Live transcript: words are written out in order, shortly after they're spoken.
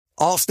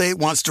Allstate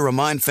wants to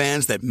remind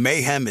fans that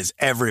mayhem is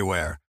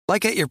everywhere,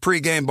 like at your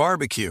pregame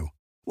barbecue.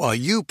 While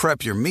you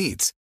prep your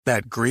meats,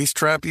 that grease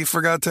trap you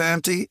forgot to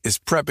empty is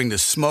prepping to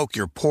smoke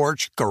your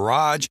porch,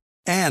 garage,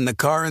 and the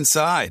car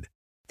inside.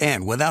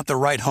 And without the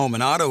right home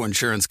and auto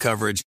insurance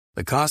coverage,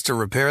 the cost to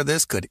repair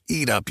this could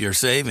eat up your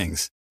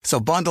savings. So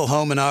bundle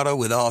home and auto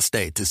with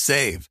Allstate to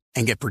save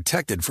and get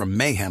protected from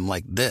mayhem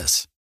like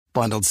this.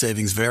 Bundled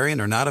savings vary and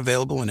are not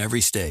available in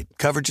every state.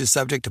 Coverage is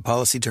subject to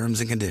policy terms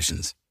and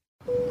conditions.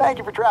 Thank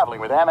you for traveling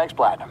with Amex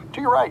Platinum.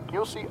 To your right,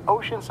 you'll see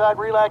oceanside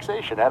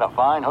relaxation at a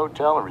fine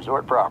hotel and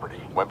resort property.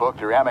 When booked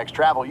through Amex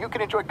Travel, you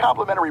can enjoy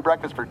complimentary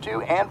breakfast for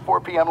 2 and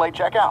 4 p.m. late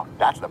checkout.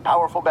 That's the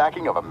powerful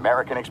backing of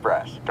American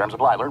Express. Terms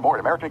apply. Learn more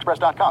at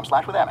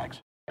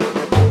americanexpress.com/withAmex.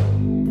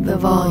 The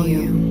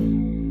Volume.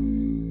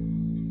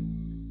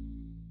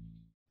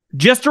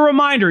 Just a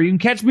reminder, you can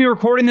catch me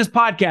recording this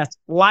podcast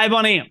live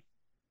on AMP.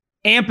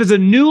 AMP is a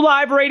new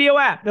live radio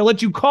app that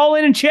lets you call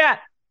in and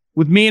chat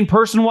with me in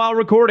person while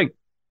recording.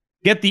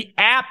 Get the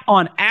app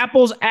on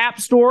Apple's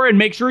App Store and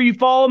make sure you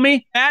follow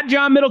me at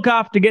John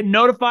Middlecoff to get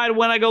notified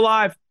when I go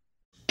live.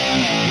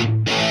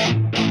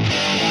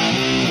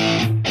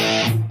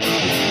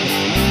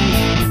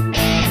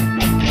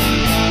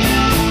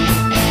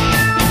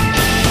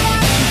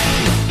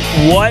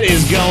 What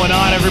is going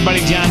on, everybody?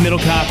 John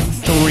Middlecoff,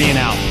 3 and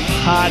Out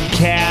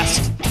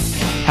podcast.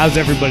 How's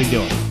everybody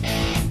doing?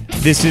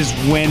 This is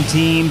when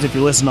teams, if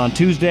you're listening on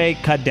Tuesday,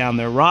 cut down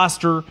their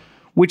roster,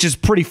 which is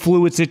pretty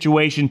fluid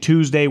situation,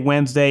 Tuesday,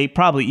 Wednesday,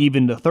 probably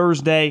even to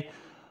Thursday.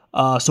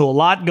 So a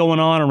lot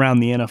going on around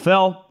the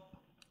NFL.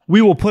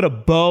 We will put a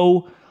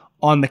bow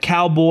on the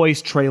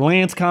Cowboys Trey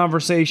Lance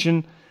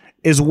conversation,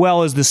 as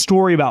well as the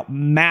story about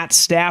Matt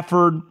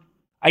Stafford,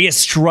 I guess,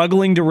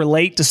 struggling to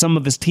relate to some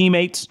of his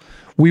teammates.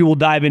 We will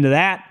dive into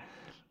that,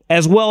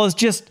 as well as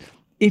just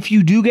if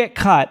you do get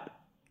cut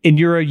and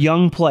you're a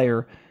young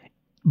player,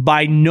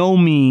 by no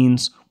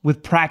means,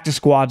 with practice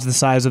squads the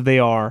size of they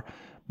are,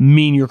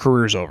 mean your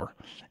career's over.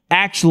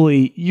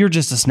 Actually, you're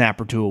just a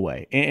snap or two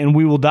away. And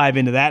we will dive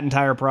into that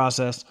entire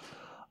process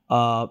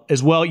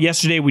as well.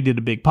 Yesterday, we did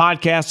a big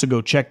podcast, so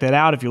go check that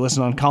out. If you're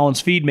listening on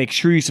Colin's feed, make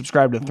sure you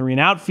subscribe to the 3 and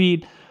Out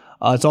feed.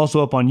 It's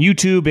also up on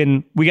YouTube,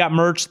 and we got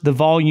merch,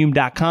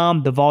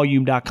 thevolume.com,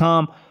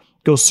 thevolume.com.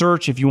 Go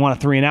search if you want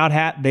a 3 and Out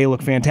hat. They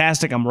look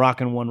fantastic. I'm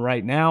rocking one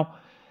right now.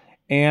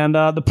 And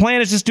the plan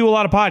is just do a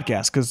lot of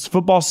podcasts because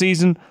football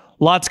season,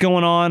 lots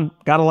going on,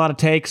 got a lot of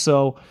takes.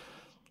 So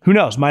who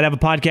knows? Might have a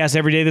podcast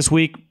every day this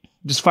week.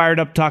 Just fired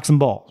up to talk some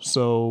ball.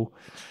 So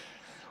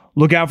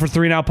look out for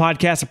 3 and Out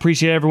podcasts.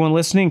 Appreciate everyone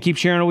listening. Keep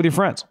sharing it with your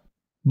friends.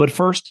 But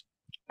first,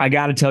 I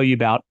got to tell you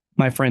about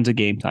my friends at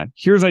Game Time.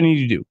 Here's what I need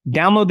you to do.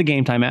 Download the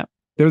Game Time app.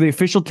 They're the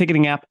official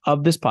ticketing app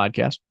of this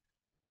podcast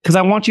because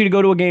I want you to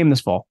go to a game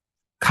this fall.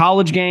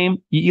 College game.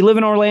 You live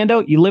in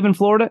Orlando. You live in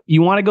Florida.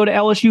 You want to go to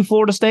LSU,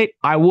 Florida State?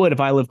 I would if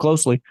I lived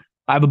closely.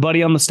 I have a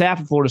buddy on the staff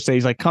at Florida State.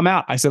 He's like, come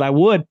out. I said I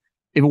would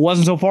if it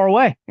wasn't so far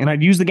away, and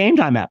I'd use the Game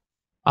Time app.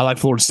 I like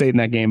Florida State in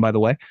that game, by the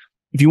way.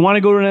 If you want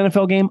to go to an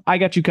NFL game, I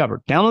got you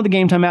covered. Download the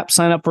Game Time app.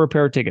 Sign up for a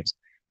pair of tickets.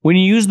 When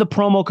you use the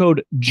promo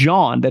code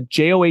JOHN, that's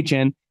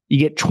JOHN, you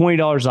get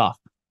 $20 off.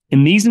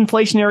 In these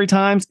inflationary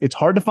times, it's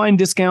hard to find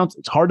discounts.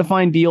 It's hard to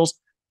find deals.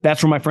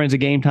 That's where my friends at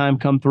Game Time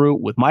come through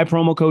with my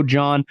promo code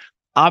JOHN.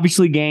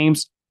 Obviously,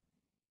 games,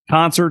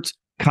 concerts,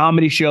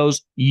 comedy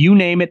shows, you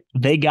name it,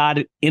 they got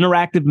it.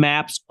 Interactive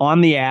maps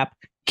on the app.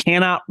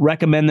 Cannot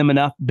recommend them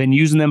enough. Been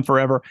using them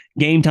forever.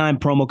 Game Time,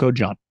 promo code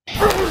John.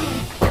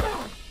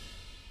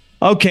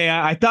 Okay,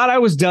 I thought I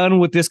was done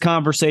with this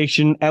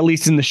conversation, at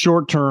least in the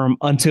short term,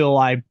 until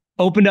I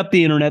opened up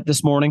the internet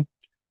this morning.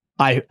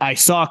 I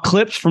saw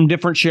clips from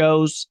different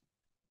shows.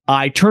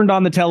 I turned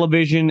on the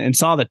television and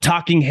saw the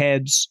talking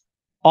heads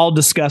all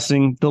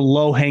discussing the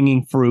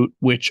low-hanging fruit,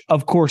 which,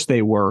 of course,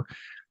 they were.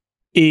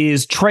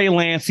 Is Trey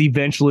Lance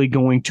eventually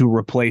going to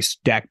replace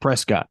Dak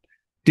Prescott?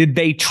 Did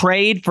they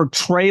trade for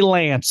Trey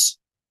Lance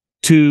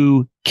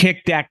to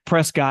kick Dak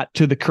Prescott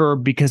to the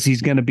curb because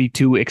he's going to be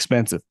too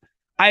expensive?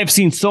 I have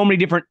seen so many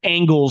different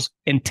angles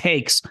and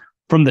takes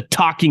from the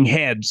talking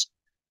heads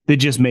that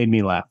just made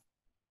me laugh.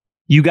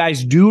 You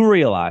guys do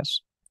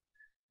realize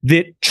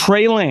that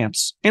Trey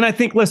Lance, and I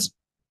think, listen,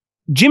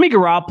 Jimmy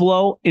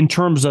Garoppolo, in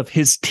terms of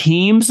his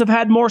teams, have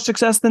had more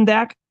success than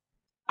Dak.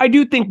 I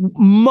do think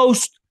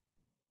most,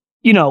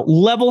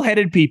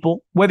 level-headed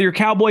people, whether you're a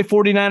Cowboy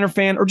 49er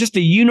fan or just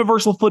a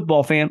universal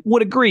football fan,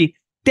 would agree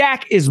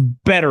Dak is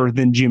better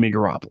than Jimmy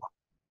Garoppolo.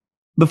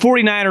 The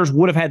 49ers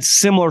would have had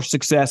similar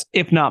success,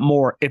 if not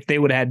more, if they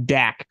would have had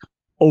Dak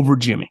over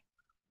Jimmy.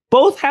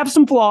 Both have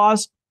some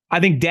flaws. I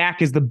think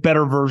Dak is the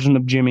better version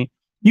of Jimmy.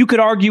 You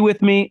could argue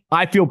with me.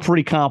 I feel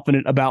pretty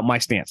confident about my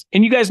stance.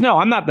 And you guys know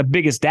I'm not the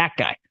biggest Dak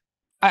guy.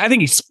 I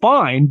think he's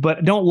fine, but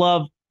I don't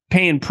love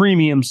paying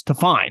premiums to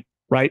fine,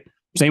 right?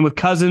 Same with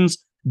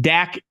Cousins.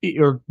 Dak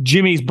or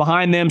Jimmy's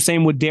behind them.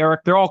 Same with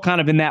Derek. They're all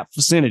kind of in that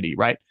vicinity,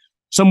 right?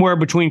 Somewhere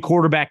between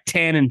quarterback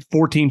 10 and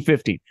 14,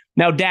 15.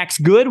 Now, Dak's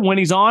good when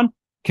he's on,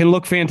 can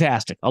look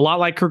fantastic. A lot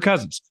like Kirk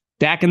Cousins.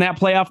 Dak in that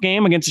playoff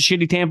game against the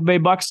shitty Tampa Bay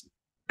Bucks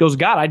goes,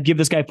 God, I'd give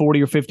this guy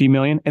 40 or 50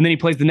 million. And then he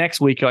plays the next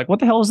week. You're like, what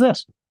the hell is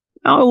this?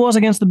 No, it was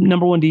against the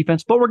number one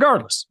defense. But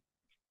regardless,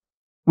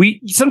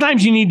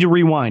 sometimes you need to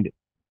rewind it.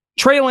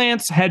 Trey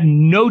Lance had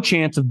no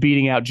chance of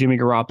beating out Jimmy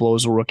Garoppolo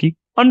as a rookie.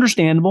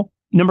 Understandable.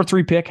 Number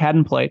 3 pick,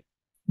 hadn't played.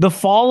 The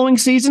following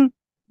season,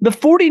 the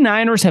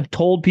 49ers have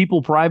told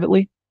people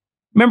privately,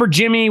 remember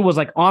Jimmy was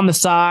like on the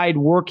side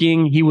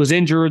working. He was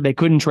injured. They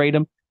couldn't trade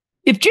him.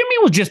 If Jimmy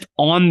was just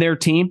on their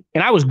team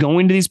and I was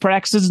going to these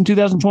practices in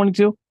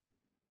 2022,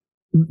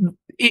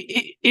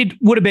 it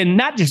would have been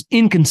not just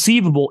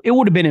inconceivable, it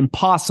would have been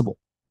impossible.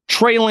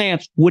 Trey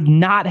Lance would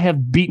not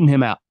have beaten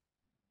him out.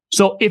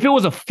 So if it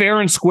was a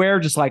fair and square,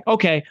 just like,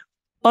 okay,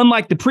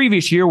 unlike the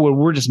previous year where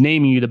we're just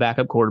naming you the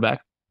backup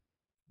quarterback,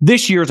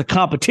 this year is a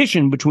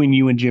competition between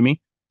you and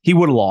Jimmy. He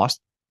would have lost.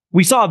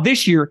 We saw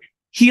this year,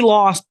 he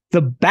lost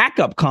the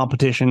backup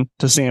competition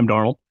to Sam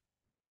Darnold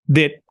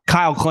that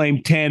Kyle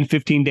claimed 10,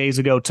 15 days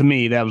ago to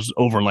me. That was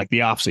over in like the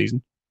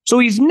offseason. So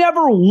he's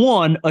never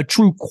won a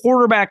true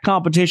quarterback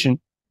competition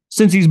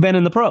since he's been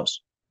in the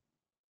pros.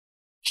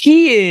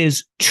 He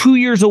is 2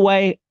 years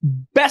away,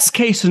 best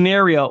case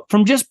scenario,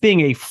 from just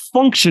being a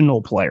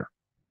functional player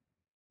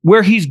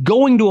where he's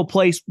going to a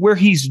place where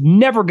he's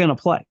never going to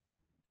play.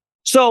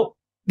 So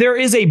there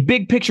is a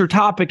big picture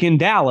topic in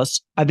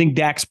Dallas. I think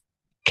Dak's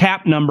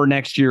cap number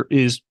next year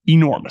is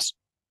enormous.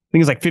 I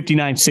think it's like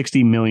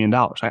 $59-60 million.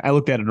 I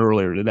looked at it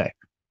earlier today.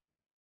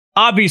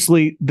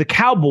 Obviously, the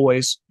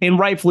Cowboys, and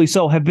rightfully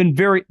so, have been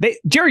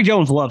Jerry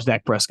Jones loves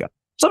Dak Prescott.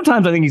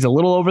 Sometimes I think he's a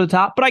little over the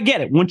top, but I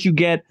get it.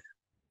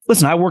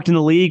 Listen, I worked in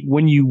the league.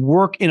 When you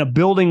work in a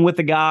building with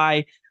a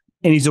guy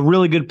and he's a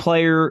really good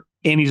player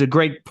and he's a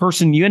great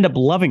person, you end up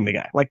loving the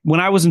guy. Like when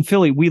I was in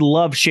Philly, we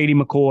loved Shady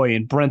McCoy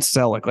and Brent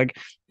Selleck. Like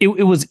it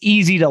was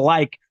easy to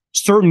like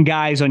certain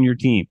guys on your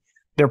team.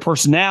 Their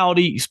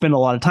personality, you spend a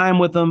lot of time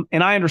with them.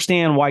 And I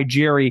understand why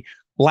Jerry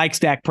likes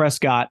Dak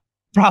Prescott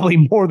probably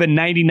more than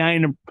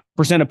 99%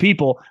 of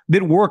people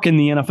that work in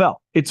the NFL.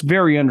 It's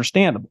very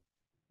understandable.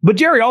 But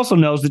Jerry also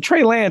knows that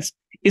Trey Lance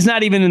is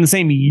not even in the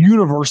same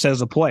universe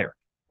as a player.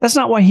 That's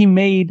not why he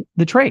made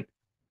the trade.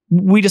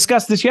 We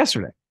discussed this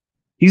yesterday.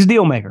 He's a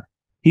deal maker.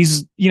 He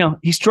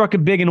struck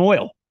it big in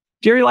oil.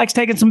 Jerry likes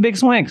taking some big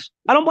swings.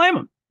 I don't blame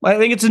him. I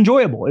think it's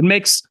enjoyable. It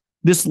makes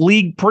this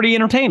league pretty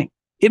entertaining.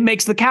 It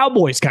makes the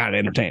Cowboys kind of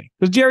entertaining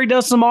because Jerry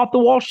does some off the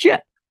wall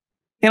shit.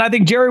 And I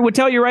think Jerry would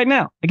tell you right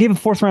now, I gave a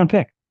 4th round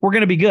pick. We're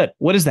going to be good.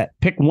 What is that?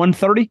 Pick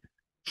 130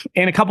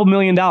 and a couple $1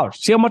 million.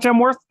 See how much I'm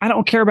worth? I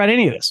don't care about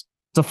any of this.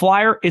 It's a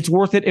flyer. It's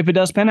worth it if it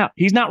does pan out.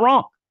 He's not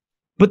wrong.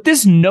 But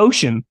this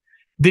notion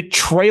that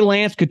Trey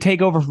Lance could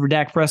take over for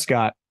Dak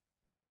Prescott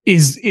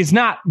is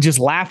not just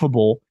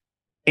laughable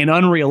and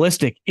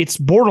unrealistic. It's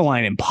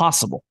borderline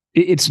impossible.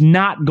 It's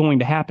not going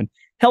to happen.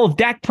 Hell, if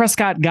Dak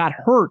Prescott got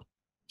hurt,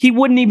 he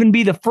wouldn't even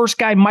be the first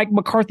guy Mike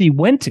McCarthy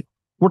went to.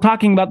 We're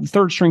talking about the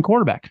 3rd string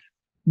quarterback.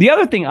 The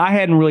other thing I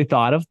hadn't really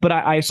thought of, but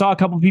I saw a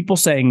couple of people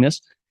saying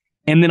this,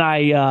 and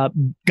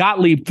then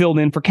Gottlieb filled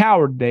in for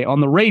Coward today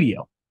on the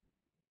radio.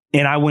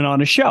 And I went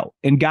on a show,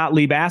 and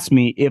Gottlieb asked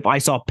me if I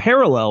saw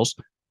parallels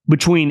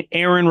between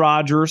Aaron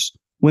Rodgers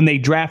when they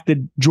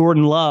drafted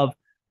Jordan Love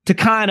to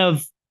kind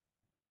of,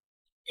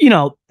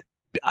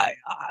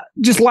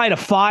 just light a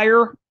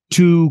fire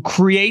to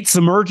create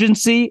some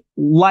urgency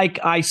like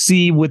I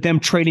see with them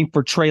trading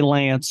for Trey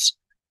Lance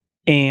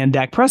and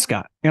Dak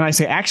Prescott. And I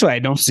say, actually, I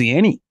don't see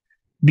any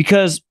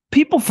because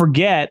people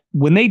forget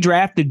when they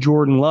drafted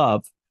Jordan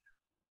Love,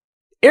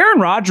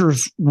 Aaron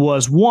Rodgers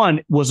was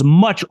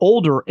much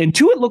older, and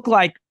 2, it looked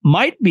like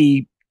might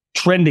be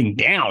trending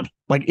down.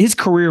 Like his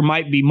career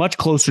might be much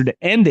closer to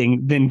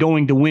ending than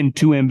going to win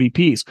 2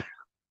 MVPs.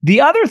 The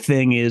other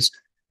thing is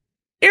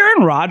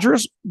Aaron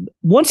Rodgers,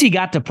 once he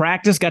got to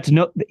practice, got to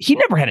know, he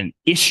never had an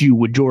issue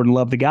with Jordan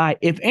Love, the guy.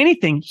 If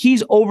anything,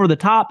 he's over the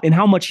top in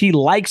how much he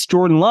likes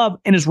Jordan Love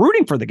and is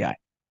rooting for the guy.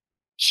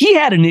 He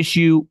had an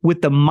issue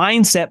with the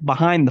mindset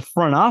behind the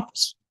front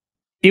office.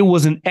 It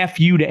was an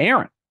FU to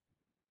Aaron.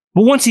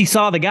 But once he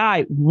saw the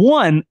guy,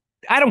 1,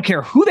 I don't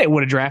care who they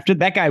would have drafted.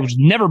 That guy was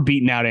never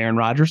beating out Aaron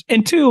Rodgers.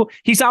 And 2,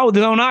 he saw with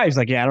his own eyes,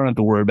 like, yeah, I don't have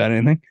to worry about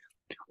anything.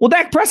 Well,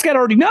 Dak Prescott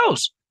already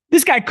knows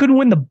this guy couldn't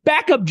win the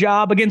backup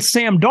job against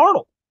Sam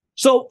Darnold.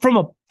 So from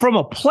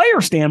a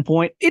player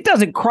standpoint, it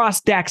doesn't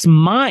cross Dak's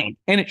mind,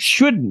 and it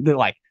shouldn't. That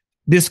like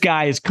this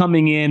guy is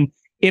coming in.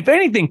 If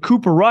anything,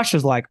 Cooper Rush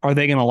is like, are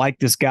they going to like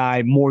this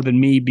guy more than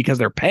me because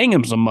they're paying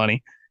him some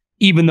money,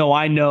 even though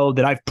I know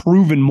that I've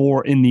proven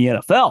more in the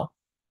NFL.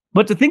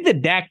 But to think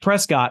that Dak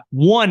Prescott,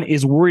 1,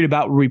 is worried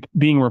about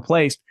being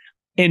replaced,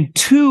 and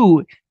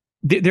 2,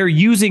 they're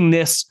using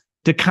this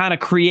to kind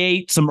of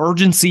create some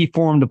urgency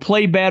for him to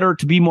play better,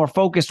 to be more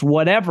focused,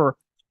 whatever.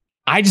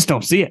 I just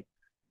don't see it.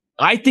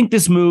 I think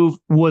this move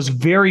was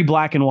very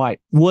black and white,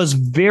 was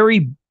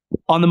very,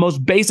 on the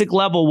most basic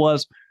level,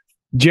 was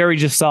Jerry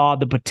just saw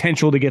the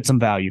potential to get some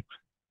value.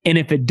 And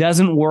if it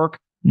doesn't work,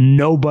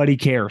 nobody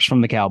cares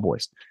from the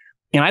Cowboys.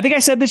 And I think I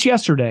said this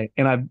yesterday,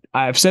 and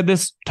I've said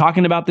this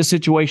talking about this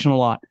situation a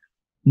lot.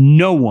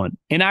 No one,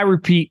 and I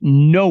repeat,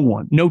 no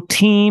one, no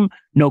team,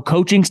 no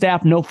coaching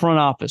staff, no front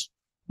office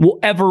will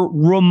ever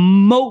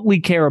remotely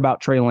care about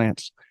Trey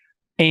Lance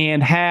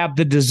and have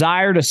the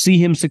desire to see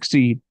him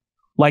succeed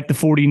like the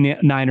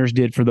 49ers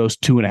did for those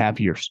 2.5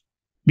 years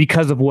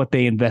because of what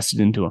they invested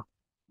into him.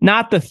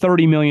 Not the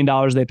 $30 million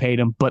they paid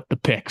him, but the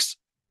picks.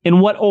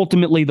 And what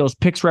ultimately those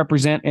picks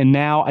represent, and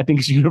now I think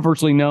it's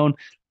universally known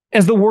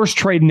as the worst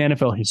trade in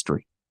NFL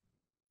history.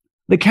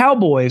 The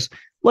Cowboys,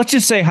 let's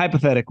just say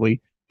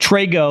hypothetically,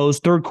 Trey goes,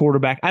 third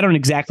quarterback. I don't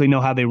exactly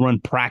know how they run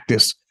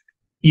practice.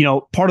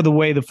 Part of the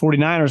way the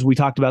 49ers, we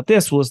talked about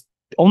this, was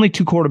only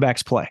 2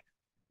 quarterbacks play.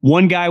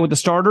 One guy with the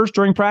starters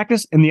during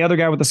practice and the other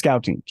guy with the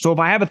scout team. So if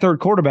I have a third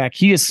quarterback,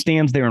 he just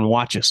stands there and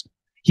watches.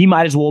 He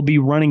might as well be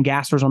running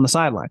gassers on the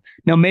sideline.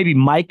 Now, maybe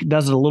Mike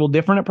does it a little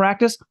different at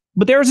practice,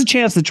 but there's a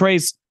chance that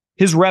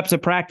his reps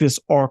at practice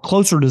are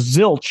closer to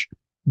zilch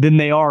than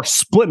they are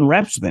splitting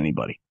reps with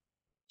anybody.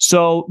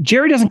 So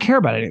Jerry doesn't care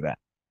about any of that.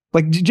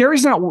 Like Jerry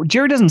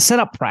doesn't set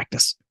up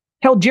practice.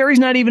 Hell, Jerry's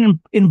not even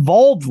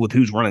involved with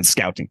who's running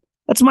scouting.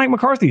 That's Mike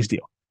McCarthy's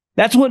deal.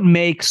 That's what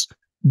makes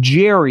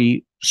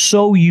Jerry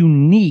so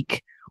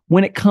unique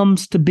when it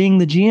comes to being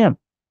the GM.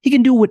 He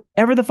can do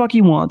whatever the fuck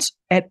he wants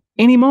at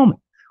any moment,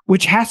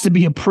 which has to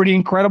be a pretty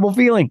incredible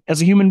feeling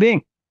as a human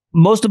being.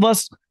 Most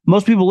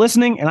people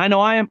listening, and I know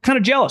I am, kind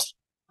of jealous.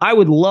 I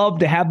would love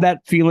to have that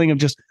feeling of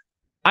just,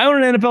 I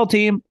own an NFL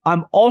team.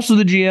 I'm also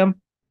the GM.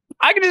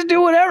 I can just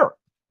do whatever.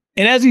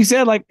 And as he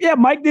said,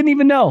 Mike didn't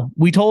even know.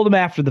 We told him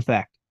after the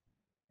fact.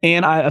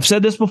 And I've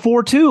said this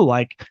before too.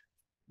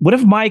 What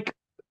if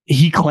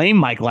he claimed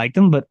Mike liked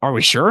him, but are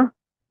we sure?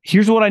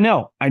 Here's what I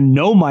know. I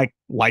know Mike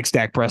likes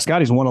Dak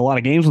Prescott. He's won a lot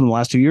of games in the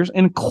last 2 years,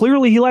 and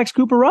clearly he likes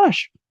Cooper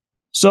Rush.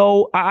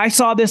 So I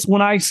saw this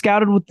when I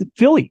scouted with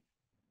Philly.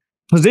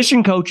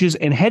 Position coaches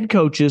and head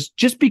coaches,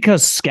 just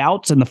because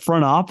scouts in the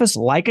front office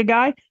like a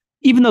guy,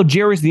 even though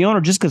Jerry's the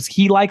owner, just because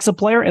he likes a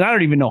player, and I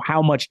don't even know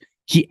how much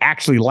he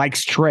actually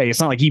likes Trey. It's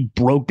not like he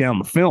broke down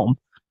the film.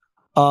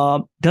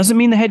 Doesn't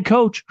mean the head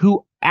coach,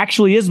 who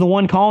actually is the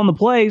one calling the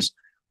plays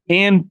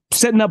and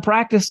setting up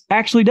practice,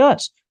 actually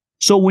does.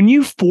 So when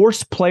you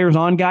force players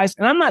on guys,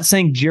 and I'm not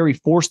saying Jerry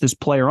forced this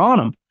player on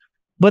him,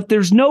 but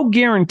there's no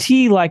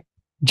guarantee,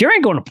 Jerry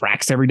ain't going to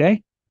practice every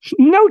day.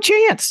 No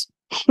chance.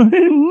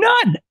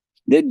 None.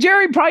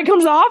 Jerry probably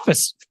comes to the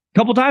office a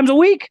couple times a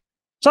week.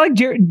 So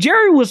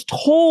Jerry was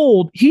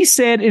told, he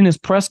said in his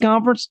press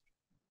conference,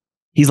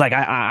 he's like,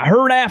 I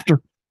heard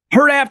after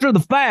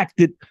the fact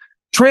that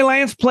Trey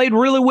Lance played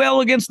really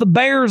well against the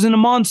Bears in the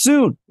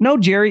monsoon. No,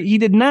 Jerry, he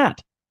did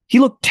not. He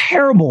looked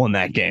terrible in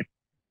that game.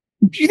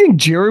 Do you think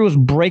Jerry was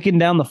breaking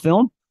down the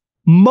film?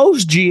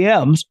 Most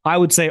GMs, I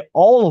would say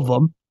all of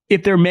them,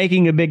 if they're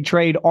making a big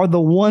trade, are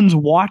the ones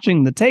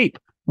watching the tape,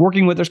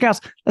 working with their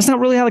scouts. That's not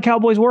really how the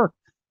Cowboys work.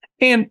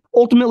 And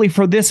ultimately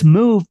for this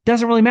move,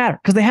 doesn't really matter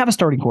because they have a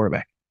starting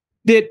quarterback.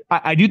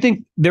 I do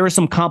think there are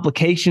some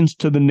complications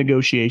to the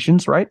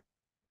negotiations, right?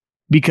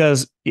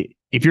 Because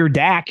if you're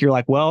Dak, you're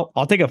like, well,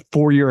 I'll take a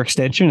 4-year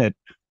extension at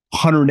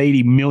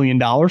 $180 million,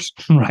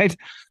 right?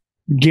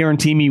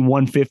 Guarantee me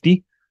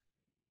 $150.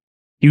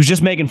 He was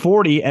just making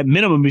 40 at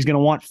minimum. He's going to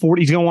want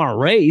 40. He's going to want to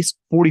raise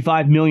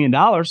 $45 million.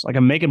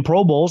 I'm making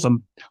Pro Bowls.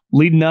 I'm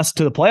leading us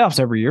to the playoffs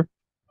every year.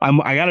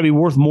 I got to be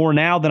worth more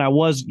now than I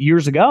was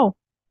years ago.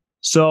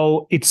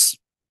 So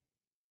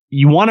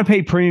you want to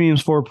pay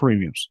premiums for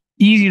premiums.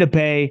 Easy to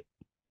pay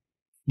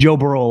Joe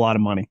Burrow a lot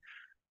of money.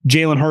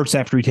 Jalen Hurts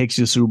after he takes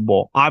you to the Super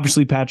Bowl.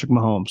 Obviously Patrick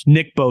Mahomes,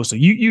 Nick Bosa,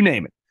 you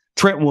name it.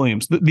 Trent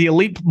Williams, the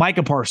elite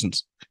Micah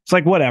Parsons. It's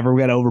like, whatever,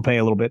 we got to overpay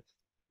a little bit.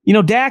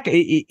 Dak,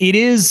 it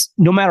is,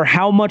 no matter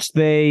how much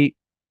they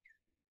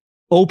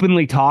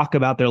openly talk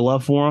about their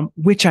love for him,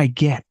 which I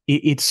get,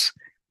 it's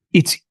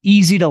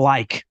easy to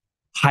like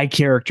high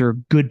character,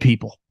 good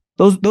people.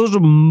 Those are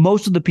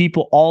most of the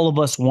people all of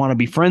us want to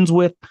be friends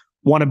with,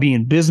 want to be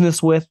in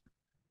business with.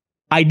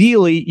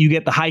 Ideally, you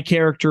get the high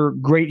character,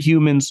 great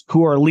humans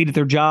who are elite at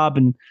their job,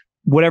 and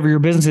whatever your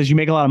business is, you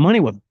make a lot of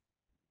money with them.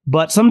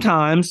 But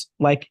sometimes,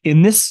 like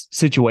in this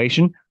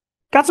situation,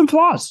 got some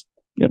flaws.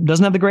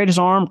 Doesn't have the greatest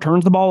arm,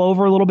 turns the ball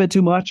over a little bit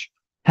too much,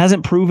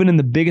 hasn't proven in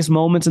the biggest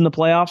moments in the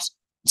playoffs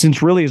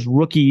since really his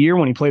rookie year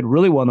when he played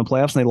really well in the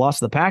playoffs and they lost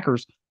to the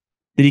Packers,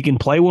 that he can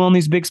play well in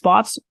these big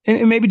spots.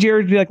 And maybe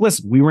Jared would be like,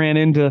 listen, we ran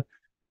into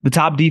the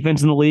top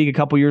defense in the league a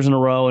couple years in a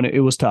row and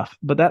it was tough.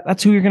 But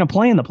that's who you're going to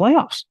play in the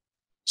playoffs.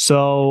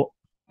 So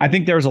I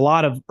think there's a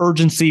lot of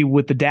urgency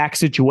with the Dak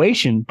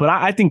situation, but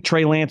I think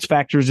Trey Lance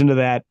factors into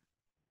that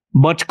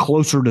much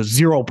closer to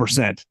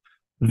 0%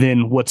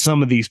 than what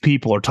some of these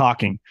people are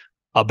talking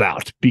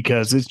about,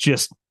 because it's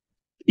just,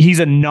 he's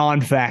a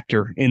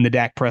non-factor in the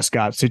Dak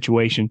Prescott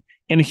situation.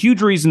 And a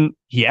huge reason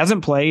he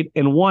hasn't played.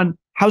 And one,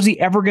 how's he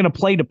ever going to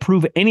play to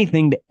prove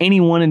anything to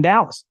anyone in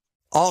Dallas?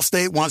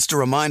 Allstate wants to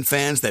remind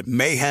fans that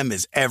mayhem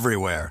is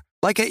everywhere,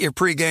 like at your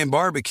pregame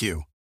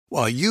barbecue.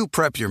 While you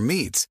prep your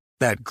meats,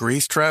 that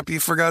grease trap you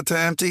forgot to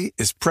empty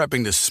is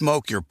prepping to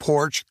smoke your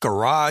porch,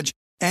 garage,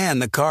 and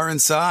the car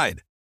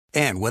inside.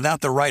 And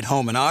without the right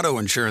home and auto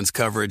insurance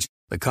coverage,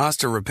 the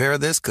cost to repair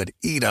this could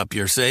eat up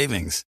your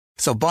savings.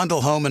 So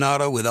bundle home and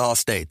auto with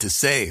Allstate to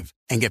save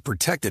and get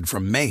protected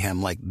from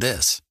mayhem like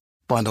this.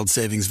 Bundled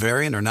savings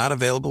vary and are not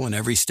available in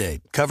every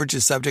state. Coverage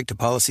is subject to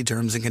policy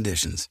terms and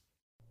conditions.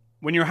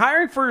 When you're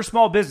hiring for your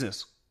small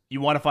business, you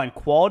want to find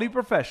quality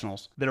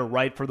professionals that are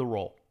right for the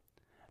role.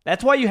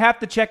 That's why you have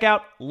to check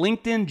out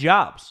LinkedIn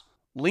Jobs.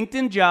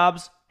 LinkedIn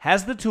Jobs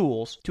has the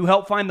tools to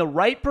help find the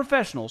right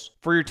professionals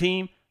for your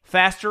team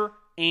faster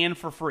and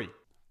for free.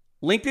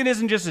 LinkedIn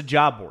isn't just a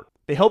job board.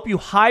 They help you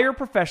hire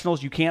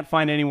professionals you can't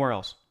find anywhere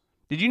else.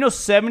 Did you know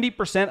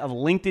 70% of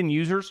LinkedIn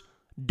users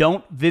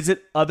don't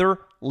visit other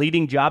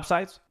leading job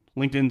sites?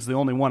 LinkedIn's the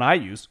only one I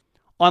use.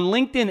 On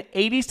LinkedIn,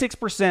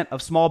 86%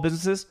 of small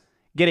businesses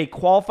get a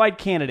qualified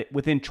candidate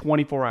within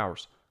 24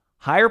 hours.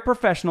 Hire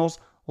professionals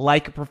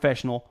like a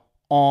professional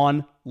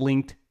on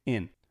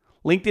LinkedIn.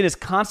 LinkedIn is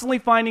constantly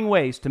finding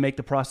ways to make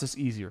the process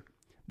easier.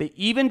 They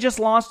even just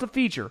launched a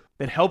feature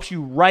that helps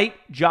you write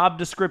job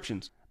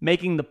descriptions,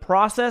 making the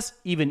process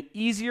even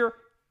easier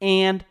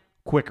and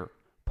quicker.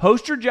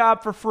 Post your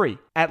job for free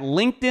at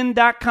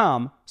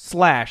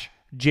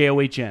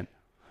linkedin.com/JOHN.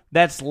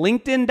 That's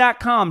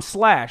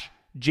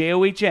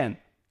linkedin.com/JOHN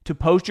to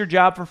post your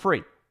job for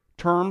free.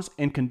 Terms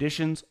and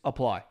conditions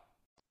apply.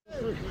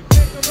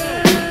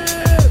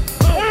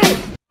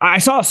 I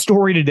saw a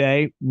story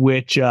today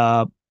which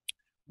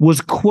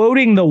was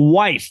quoting the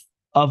wife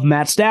of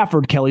Matt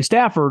Stafford, Kelly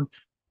Stafford,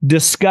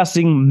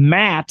 discussing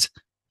Matt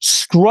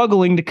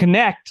struggling to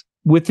connect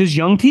with his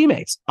young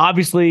teammates.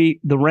 Obviously,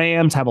 the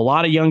Rams have a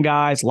lot of young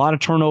guys, a lot of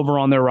turnover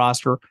on their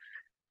roster.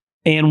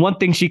 And one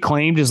thing she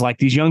claimed is like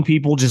these young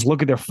people just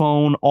look at their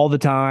phone all the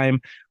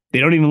time. They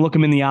don't even look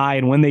him in the eye.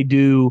 And when they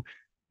do,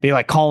 they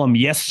like call him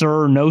yes,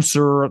 sir, no,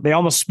 sir. They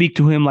almost speak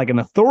to him like an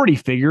authority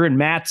figure. And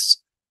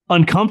Matt's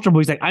uncomfortable.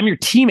 He's like, I'm your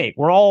teammate.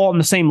 We're all on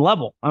the same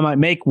level. I might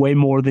make way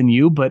more than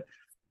you, but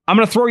I'm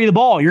going to throw you the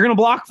ball. You're going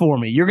to block for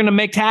me. You're going to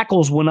make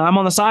tackles when I'm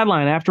on the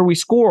sideline after we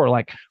score.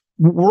 Like,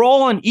 we're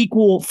all on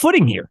equal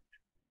footing here.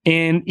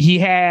 And he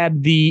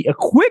had the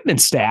equipment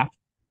staff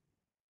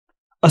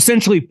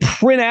essentially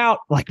print out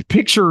like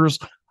pictures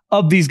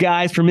of these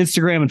guys from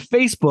Instagram and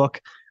Facebook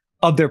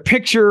of their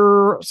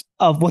pictures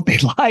of what they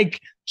like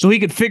so he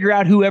could figure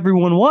out who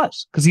everyone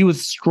was because he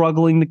was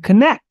struggling to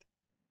connect.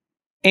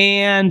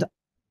 And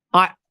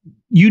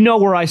you know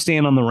where I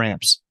stand on the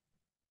Rams.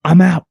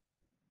 I'm out.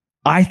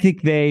 I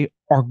think they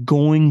are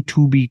going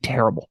to be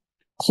terrible.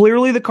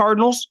 Clearly the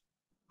Cardinals,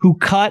 who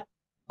cut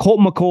Colt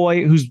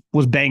McCoy, who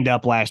was banged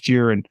up last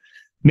year, and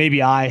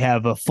maybe I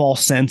have a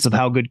false sense of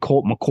how good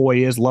Colt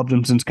McCoy is. Loved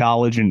him since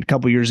college, and a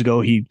couple years ago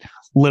he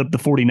lit up the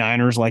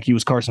 49ers like he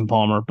was Carson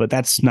Palmer, but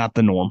that's not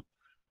the norm.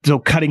 So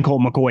cutting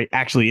Colt McCoy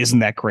actually isn't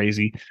that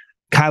crazy.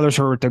 Kyler's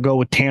hurt. They'll go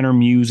with Tanner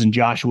Muse and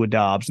Joshua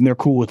Dobbs, and they're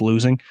cool with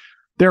losing.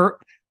 They're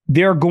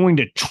going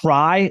to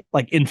try,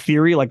 like in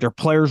theory, like their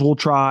players will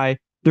try,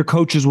 their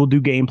coaches will do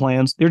game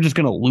plans. They're just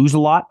going to lose a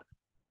lot.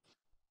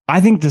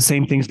 I think the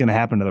same thing's going to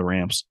happen to the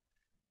Rams.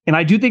 And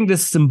I do think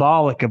this is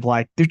symbolic of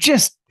like, they're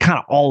just kind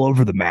of all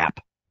over the map,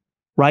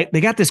 right?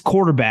 They got this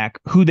quarterback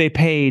who they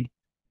paid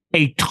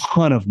a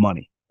ton of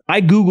money.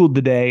 I Googled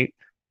today.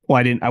 Well,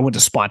 I didn't. I went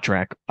to Spot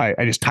Track.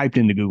 I just typed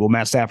into Google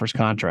Matt Stafford's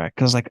contract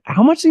because like,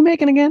 how much is he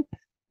making again?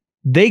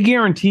 They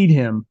guaranteed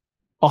him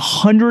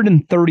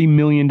 $130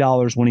 million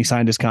when he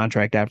signed his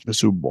contract after the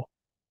Super Bowl.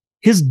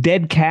 His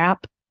dead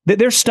cap,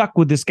 they're stuck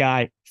with this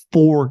guy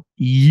for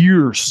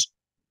years.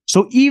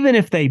 So even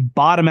if they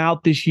bottom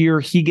out this year,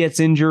 he gets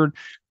injured,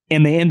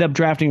 and they end up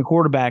drafting a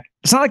quarterback,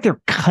 it's not like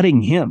they're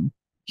cutting him.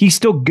 He's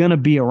still going to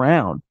be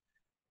around.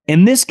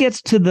 And this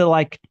gets to the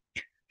like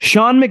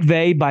Sean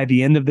McVay by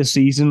the end of the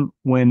season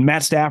when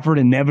Matt Stafford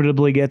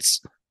inevitably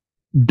gets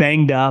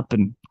banged up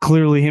and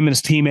clearly him and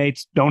his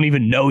teammates don't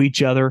even know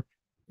each other,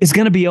 is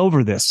going to be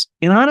over this.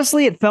 And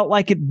honestly, it felt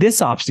like it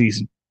this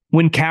offseason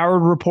when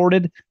Coward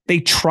reported they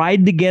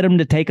tried to get him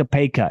to take a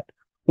pay cut.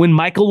 When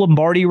Michael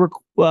Lombardi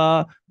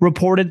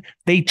reported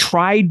they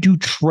tried to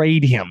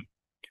trade him.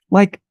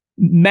 Like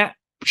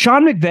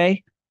Sean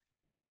McVay,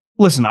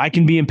 listen, I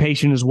can be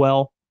impatient as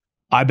well.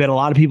 I bet a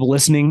lot of people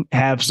listening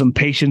have some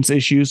patience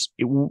issues.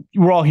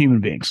 We're all human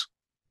beings,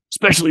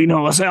 especially,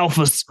 us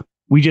alphas.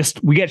 We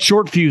get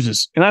short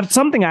fuses. And that's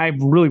something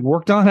I've really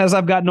worked on as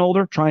I've gotten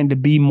older, trying to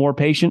be more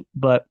patient,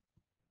 but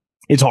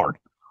it's hard.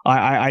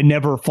 I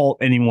never fault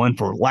anyone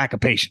for lack of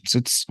patience.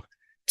 It's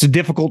a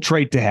difficult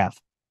trait to have.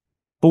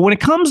 But when it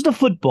comes to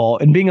football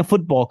and being a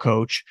football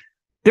coach,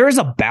 there is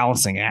a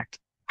balancing act.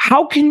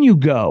 How can you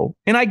go,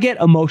 and I get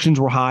emotions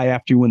were high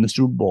after you win the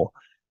Super Bowl,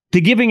 to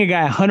giving a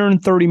guy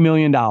 $130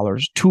 million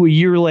to a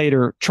year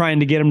later trying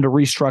to get him to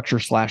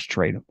restructure /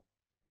 trade him?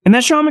 And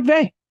that's Sean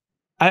McVay.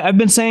 I've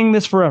been saying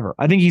this forever.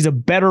 I think he's a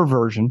better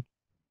version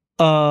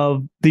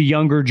of the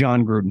younger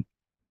John Gruden.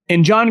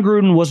 And John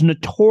Gruden was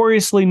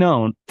notoriously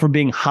known for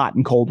being hot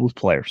and cold with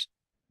players.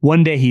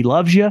 One day he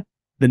loves you.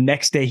 The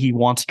next day he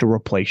wants to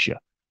replace you.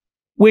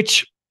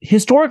 Which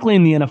historically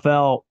in the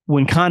NFL,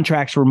 when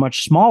contracts were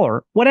much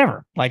smaller,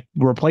 whatever, like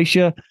replace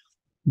you,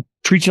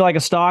 treat you like a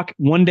stock.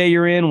 One day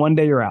you're in, one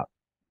day you're out.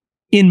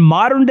 In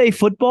modern day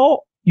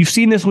football, you've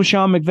seen this with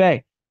Sean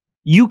McVay.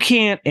 You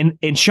can't,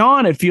 and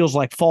Sean, it feels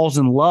like falls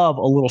in love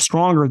a little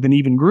stronger than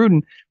even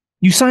Gruden.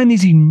 You sign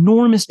these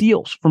enormous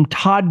deals from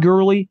Todd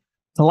Gurley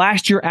to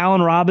last year,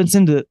 Allen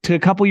Robinson to a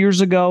couple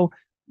years ago,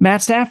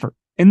 Matt Stafford.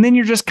 And then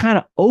you're just kind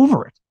of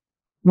over it,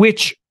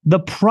 which the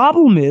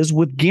problem is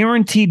with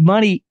guaranteed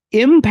money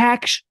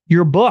impacts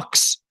your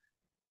books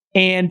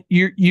and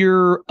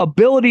your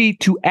ability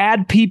to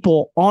add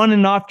people on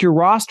and off your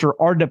roster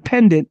are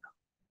dependent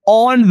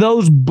on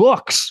those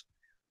books.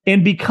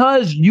 And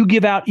because you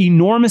give out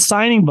enormous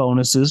signing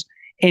bonuses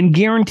and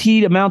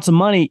guaranteed amounts of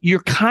money,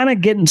 you're kind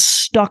of getting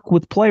stuck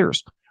with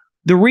players.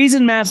 The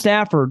reason Matt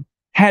Stafford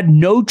had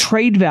no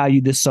trade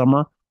value this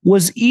summer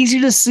was easy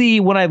to see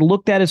when I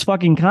looked at his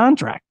fucking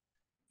contract.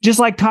 Just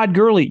like Todd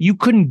Gurley, you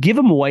couldn't give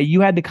him away.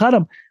 You had to cut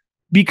him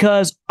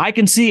because I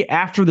can see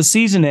after the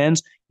season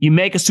ends, you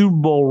make a Super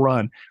Bowl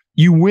run,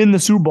 you win the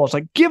Super Bowl. It's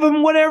like, give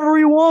him whatever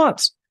he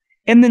wants.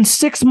 And then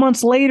 6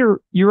 months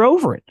later, you're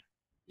over it.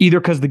 Either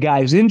because the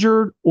guy's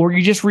injured or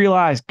you just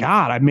realize,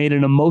 God, I made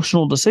an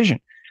emotional decision.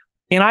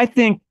 And I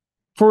think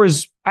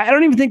I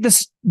don't even think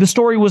the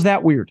story was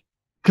that weird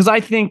because I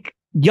think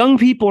young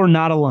people are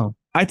not alone.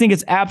 I think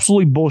it's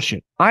absolutely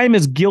bullshit. I am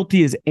as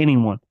guilty as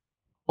anyone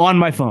on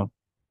my phone.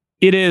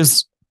 It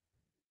is,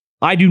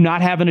 I do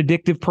not have an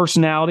addictive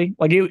personality.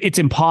 Like it's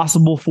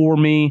impossible for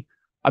me.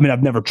 I mean,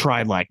 I've never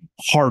tried like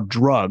hard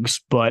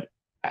drugs, but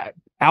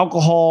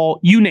alcohol,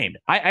 you name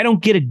it. I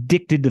don't get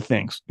addicted to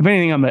things. If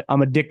anything,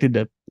 I'm addicted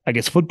to, I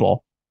guess,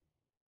 football.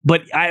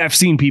 But I've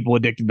seen people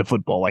addicted to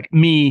football. Like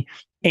me,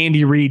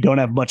 Andy Reid don't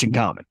have much in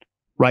common,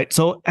 right?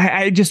 So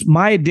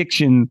my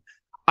addiction,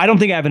 I don't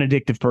think I have an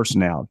addictive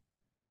personality.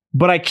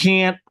 But I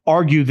can't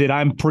argue that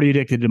I'm pretty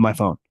addicted to my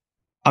phone.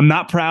 I'm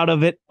not proud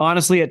of it,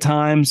 honestly, at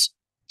times,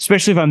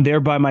 especially if I'm there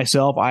by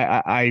myself.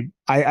 I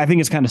think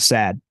it's kind of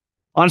sad.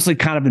 Honestly,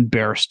 kind of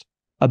embarrassed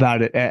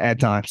about it at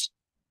times.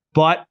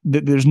 But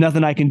there's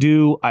nothing I can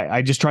do.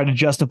 I just try to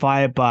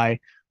justify it by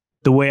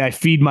the way I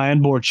feed my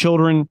unborn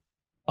children,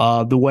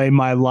 the way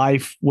my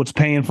life, what's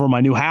paying for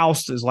my new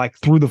house is like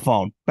through the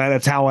phone.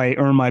 That's how I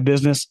earn my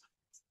business.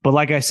 But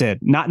like I said,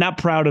 not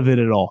proud of it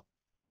at all.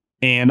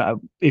 And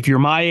if you're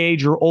my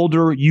age or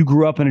older, you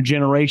grew up in a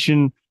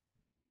generation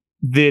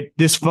that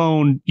this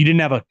phone, you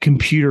didn't have a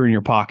computer in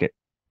your pocket.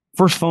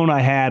 First phone I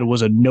had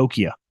was a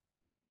Nokia.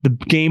 The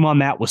game on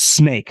that was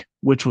Snake,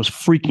 which was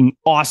freaking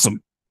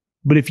awesome.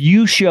 But if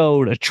you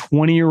showed a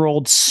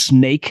 20-year-old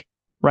Snake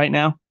right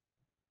now,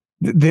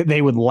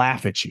 they would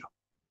laugh at you,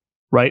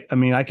 right? I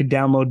mean, I could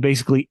download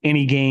basically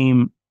any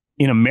game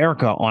in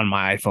America on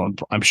my iPhone,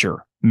 I'm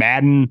sure.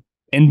 Madden,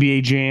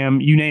 NBA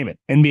Jam, you name it.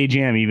 NBA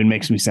Jam even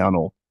makes me sound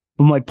old.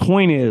 But my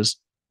point is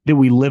that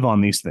we live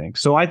on these things.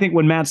 So I think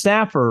when Matt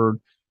Stafford,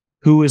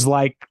 who is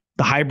like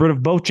the hybrid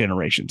of both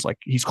generations, like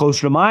he's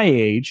closer to my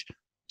age,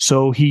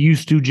 so he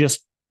used to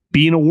just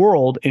be in a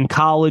world in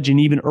college and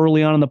even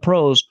early on in the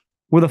pros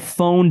where the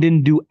phone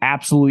didn't do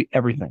absolutely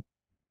everything.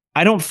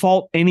 I don't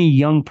fault any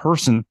young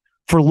person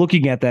for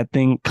looking at that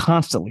thing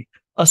constantly,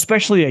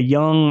 especially a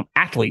young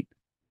athlete,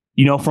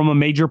 from a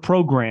major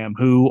program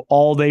who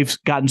they've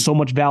gotten so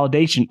much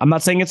validation. I'm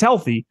not saying it's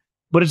healthy,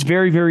 but it's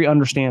very, very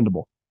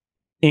understandable.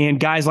 And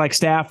guys like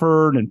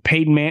Stafford and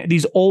Peyton Manning,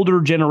 these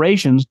older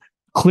generations,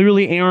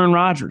 clearly Aaron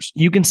Rodgers.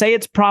 You can say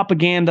it's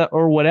propaganda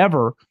or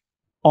whatever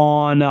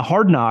on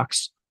Hard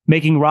Knocks,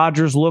 making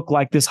Rodgers look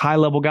like this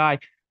high-level guy.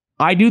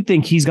 I do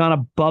think he's gone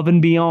above and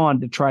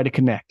beyond to try to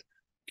connect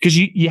because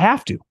you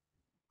have to,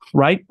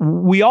 right?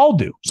 We all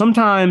do.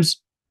 Sometimes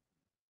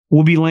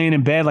we'll be laying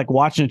in bed, like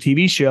watching a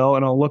TV show,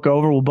 and I'll look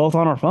over, we're both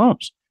on our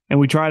phones. And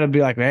we try to be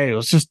like, hey,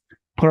 let's just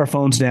put our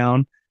phones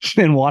down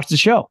and watch the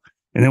show.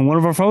 And then one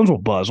of our phones will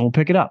buzz and we'll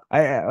pick it up.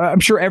 I'm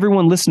sure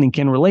everyone listening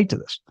can relate to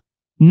this.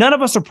 None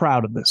of us are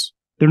proud of this.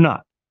 They're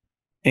not.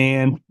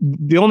 And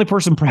the only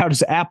person proud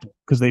is Apple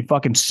because they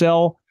fucking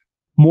sell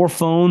more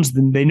phones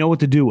than they know what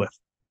to do with.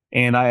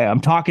 And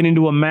I'm talking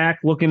into a Mac,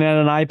 looking at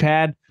an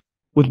iPad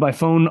with my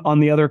phone on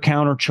the other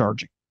counter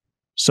charging.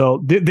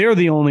 So they're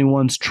the only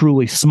ones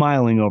truly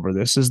smiling over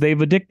this as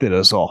they've addicted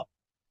us all.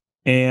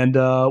 And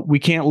we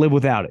can't live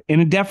without it.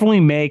 And it definitely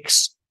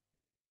makes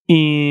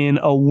in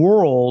a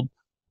world,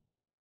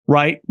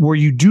 right, where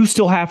you do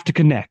still have to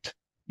connect.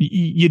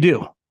 You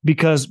do.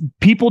 Because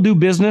people do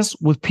business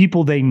with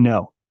people they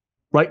know,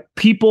 right?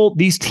 People,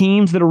 these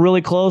teams that are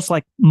really close,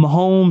 like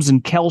Mahomes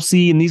and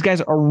Kelsey, and these guys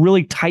are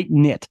really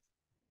tight-knit,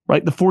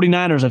 right? The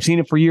 49ers, I've seen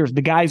it for years.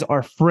 The guys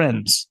are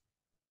friends.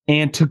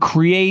 And to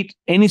create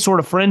any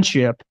sort of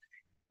friendship,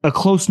 a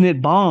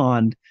close-knit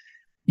bond,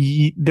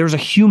 there's a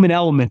human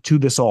element to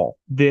this all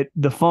that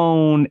the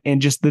phone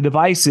and just the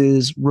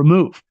devices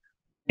remove.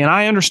 And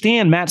I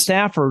understand Matt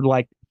Stafford,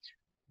 like,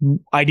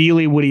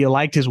 ideally, would he have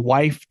liked his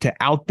wife to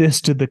out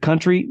this to the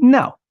country?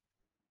 No,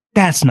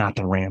 that's not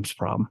the Rams'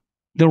 problem.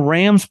 The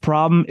Rams'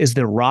 problem is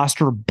their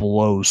roster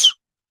blows.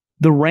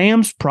 The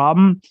Rams'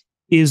 problem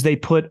is they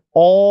put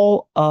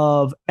all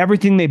of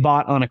everything they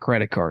bought on a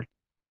credit card.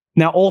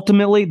 Now,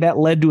 ultimately, that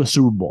led to a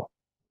Super Bowl.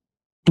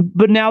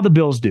 But now the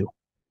Bills do.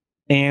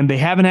 And they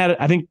haven't had it.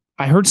 I think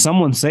I heard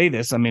someone say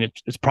this. I mean,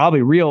 it's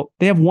probably real.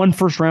 They have one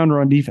first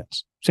rounder on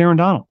defense. It's Aaron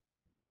Donald.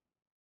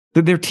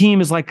 that their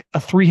team is like a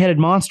three-headed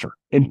monster.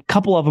 And a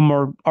couple of them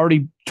are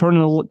already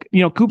turning to look,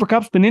 Cooper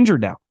Kupp's been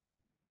injured now.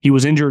 He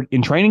was injured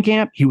in training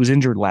camp. He was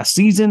injured last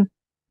season.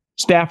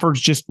 Stafford's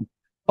just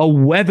a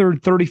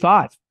weathered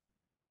 35.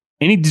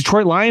 Any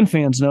Detroit Lion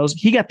fans knows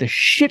he got the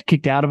shit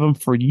kicked out of him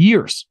for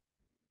years.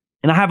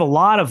 And I have a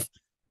lot of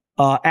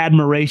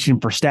admiration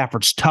for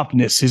Stafford's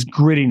toughness, his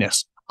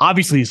grittiness.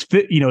 Obviously,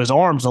 his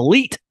arm's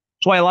elite.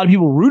 That's why a lot of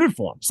people rooted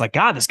for him. It's like,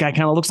 God, this guy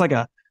kind of looks like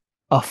a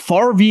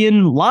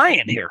Farvian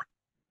lion here.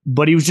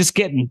 But he was just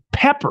getting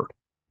peppered.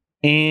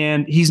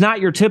 And he's not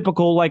your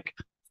typical,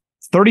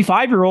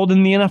 35-year-old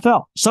in the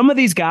NFL. Some of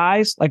these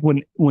guys, like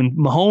when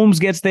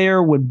Mahomes gets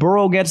there, when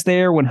Burrow gets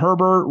there, when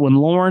Herbert, when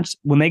Lawrence,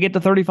 when they get to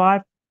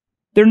 35,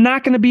 they're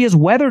not going to be as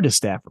weathered as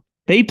Stafford.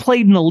 They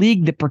played in a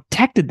league that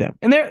protected them.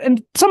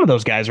 And some of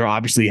those guys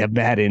have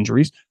had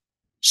injuries.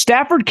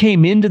 Stafford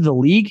came into the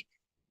league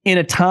in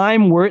a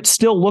time where it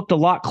still looked a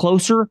lot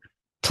closer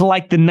to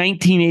like the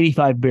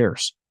 1985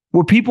 Bears,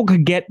 where people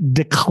could get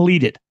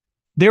depleted.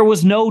 There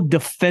was no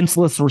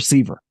defenseless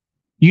receiver.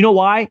 You know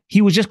why?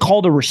 He was just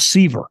called a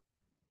receiver.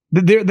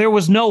 There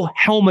was no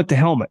helmet to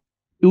helmet.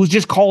 It was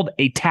just called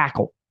a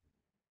tackle.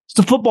 It's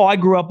the football I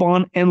grew up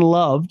on and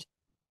loved.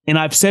 And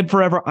I've said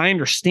forever, I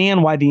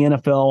understand why the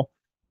NFL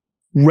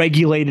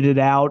regulated it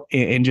out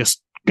and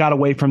just got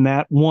away from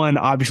that. One,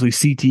 obviously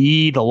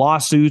CTE, the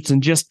lawsuits,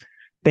 and just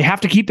they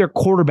have to keep their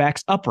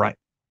quarterbacks upright.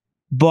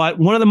 But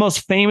one of the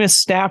most famous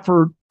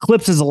Stafford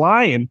clips as a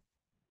Lion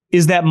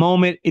is that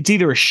moment. It's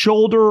either a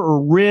shoulder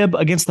or rib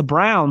against the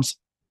Browns.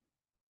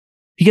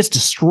 He gets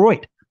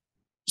destroyed.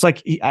 It's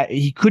like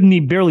he couldn't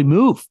even barely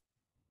move.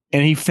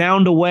 And he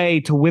found a way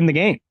to win the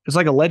game. It's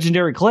like a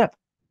legendary clip.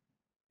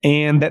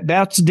 And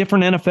that's a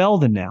different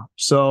NFL than now.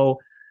 So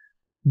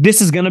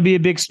this is going to be a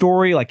big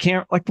story.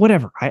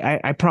 Whatever.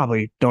 I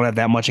probably don't have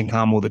that much in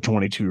common with a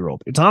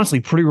 22-year-old. It's honestly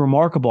pretty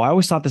remarkable. I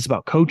always thought this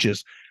about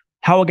coaches,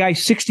 how a guy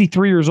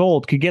 63 years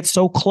old could get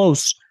so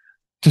close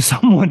to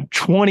someone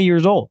 20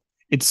 years old.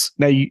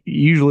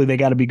 Usually they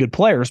got to be good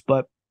players,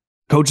 but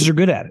coaches are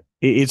good at it.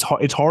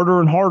 It's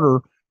harder and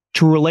harder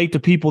to relate to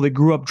people that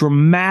grew up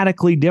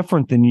dramatically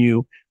different than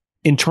you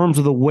in terms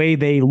of the way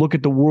they look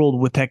at the world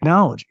with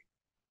technology.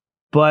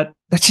 But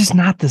that's just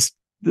not this.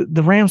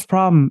 The Rams'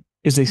 problem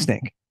is they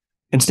stink.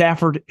 And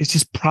Stafford is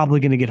just probably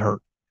going to get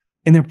hurt.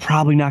 And they're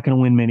probably not going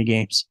to win many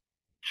games.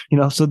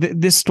 So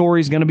this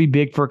story is going to be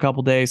big for a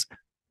couple days.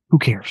 Who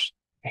cares?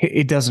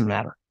 It doesn't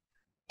matter.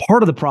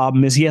 Part of the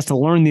problem is he has to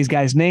learn these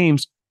guys'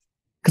 names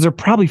because they're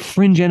probably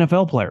fringe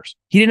NFL players.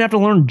 He didn't have to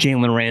learn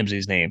Jalen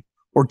Ramsey's name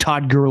or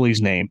Todd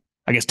Gurley's name.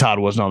 I guess Todd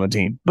wasn't on the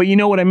team, but you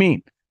know what I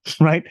mean,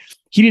 right?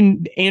 He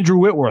didn't. Andrew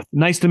Whitworth,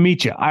 nice to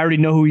meet you. I already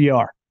know who you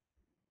are.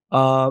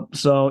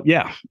 So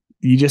yeah,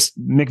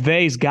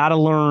 McVay's got to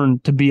learn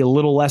to be a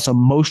little less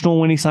emotional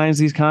when he signs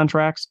these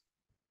contracts.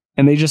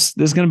 And this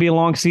is going to be a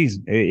long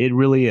season. It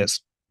really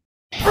is.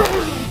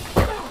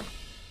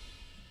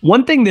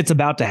 One thing that's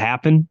about to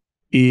happen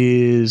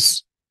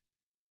is,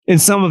 and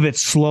some of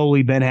it's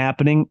slowly been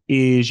happening,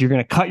 is you're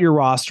going to cut your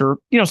roster.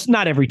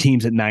 Not every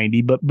team's at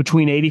 90, but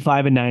between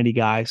 85 and 90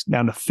 guys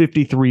down to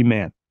 53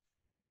 men,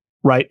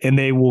 right? And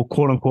they will,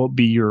 quote unquote,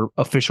 be your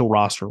official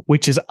roster,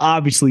 which is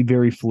obviously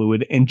very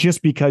fluid. And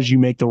just because you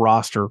make the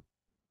roster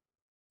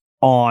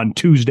on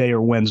Tuesday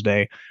or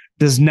Wednesday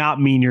does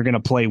not mean you're going to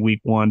play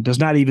week one, does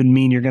not even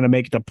mean you're going to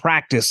make it to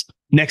practice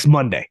next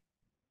Monday,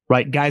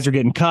 right? Guys are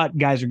getting cut,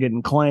 guys are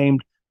getting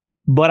claimed.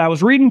 But I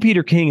was reading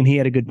Peter King and he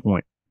had a good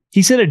point.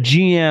 He said a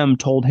GM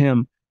told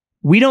him,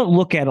 we don't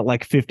look at it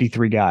like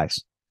 53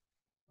 guys.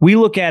 We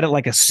look at it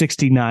like a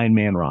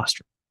 69-man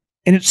roster.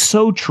 And it's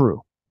so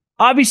true.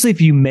 Obviously,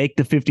 if you make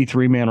the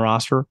 53-man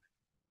roster,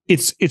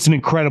 it's an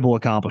incredible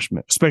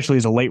accomplishment, especially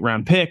as a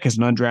late-round pick, as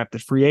an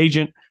undrafted free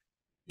agent.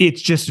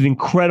 It's just an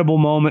incredible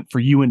moment for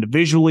you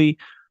individually,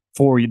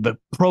 for the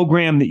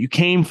program that you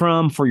came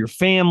from, for your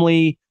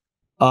family.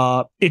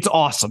 It's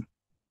awesome.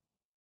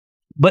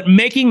 But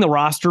making the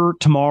roster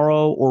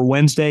tomorrow or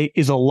Wednesday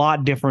is a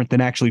lot different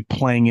than actually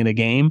playing in a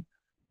game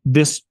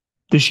this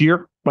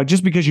year. Like,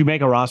 just because you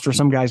make a roster,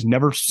 some guys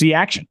never see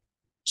action.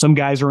 Some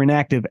guys are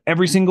inactive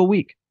every single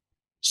week.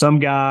 Some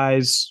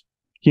guys,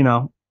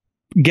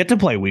 get to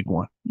play week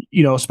one,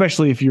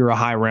 especially if you're a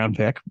high round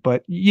pick,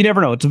 but you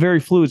never know. It's a very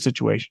fluid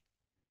situation.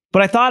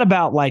 But I thought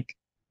about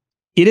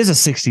it is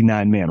a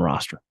 69-man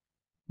roster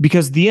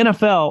because the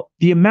NFL,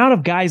 the amount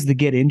of guys that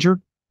get injured,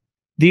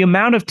 the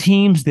amount of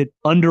teams that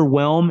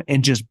underwhelm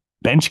and just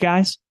bench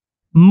guys,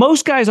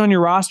 most guys on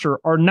your roster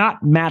are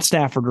not Matt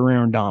Stafford or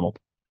Aaron Donald.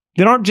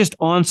 That aren't just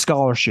on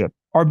scholarship,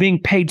 are being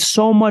paid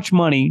so much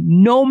money,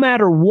 no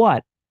matter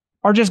what,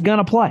 are just going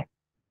to play.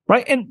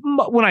 Right. And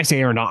when I say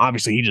Aaron Donald,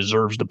 obviously he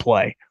deserves to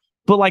play.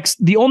 But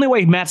the only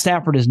way Matt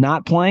Stafford is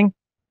not playing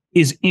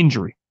is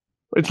injury.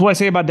 It's what I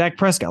say about Dak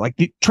Prescott.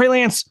 Trey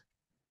Lance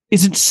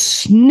isn't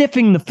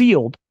sniffing the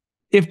field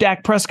if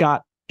Dak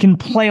Prescott can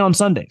play on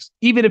Sundays,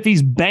 even if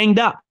he's banged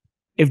up.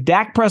 If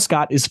Dak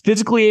Prescott is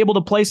physically able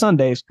to play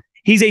Sundays,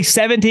 he's a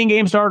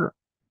 17-game starter.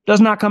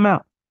 Does not come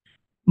out.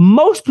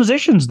 Most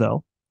positions,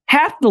 though,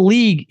 half the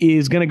league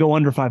is going to go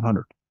under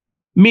 500.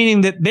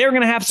 meaning that they're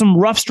going to have some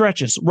rough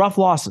stretches, rough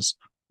losses.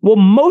 Well,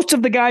 most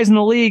of the guys in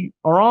the league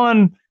are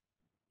on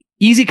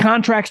easy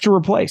contracts to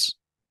replace.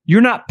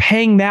 You're not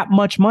paying that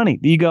much money.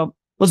 You go,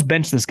 let's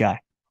bench this guy.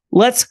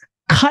 Let's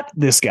cut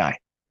this guy.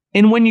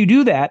 And when you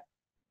do that,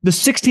 the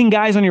 16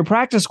 guys on your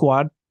practice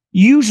squad,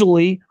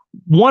 usually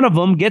one of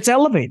them gets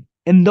elevated,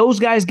 and those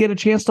guys get a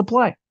chance to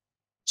play.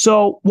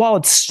 So while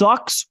it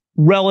sucks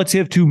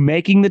relative to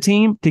making the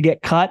team to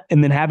get cut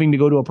and then having to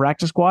go to a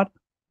practice squad,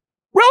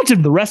 relative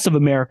to the rest of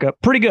America,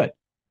 pretty good.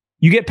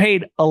 You get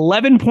paid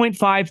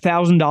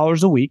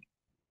 $11,500 a week.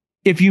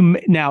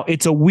 Now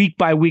it's a week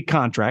by week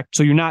contract,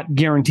 so you're not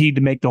guaranteed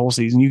to make the whole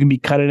season. You can be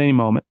cut at any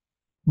moment.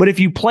 But if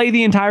you play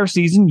the entire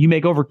season, you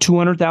make over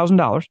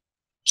 $200,000.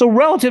 So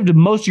relative to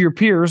most of your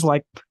peers,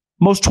 like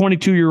most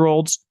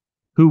 22-year-olds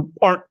who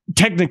aren't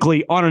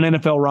technically on an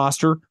NFL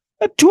roster,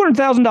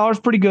 $200,000 is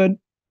pretty good.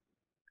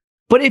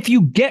 But if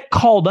you get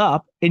called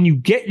up and you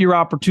get your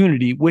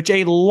opportunity, which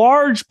a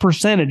large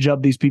percentage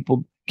of these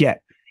people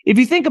get, if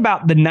you think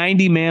about the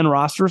 90-man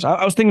rosters,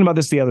 I was thinking about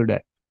this the other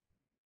day.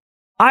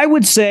 I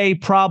would say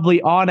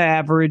probably on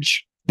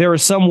average, there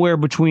is somewhere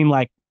between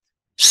like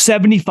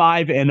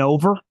 75 and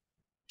over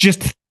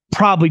just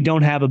probably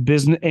don't have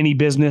any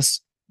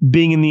business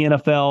being in the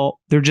NFL.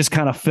 They're just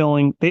kind of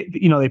filling.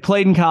 They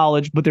played in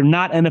college, but they're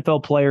not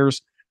NFL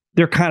players.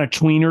 They're kind of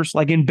tweeners.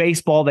 Like in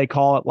baseball, they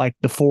call it like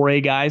the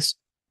 4A guys,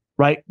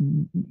 right?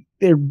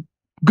 They're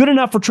good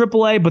enough for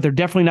AAA, but they're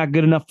definitely not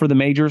good enough for the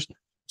majors.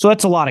 So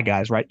that's a lot of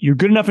guys, right? You're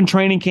good enough in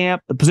training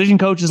camp. The position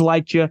coaches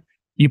liked you.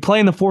 You play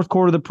in the fourth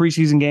quarter of the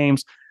preseason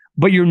games,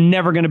 but you're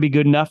never going to be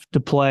good enough to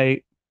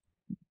play.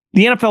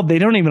 The NFL, they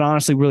don't even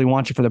honestly really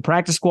want you for the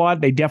practice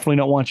squad. They definitely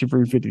don't want you for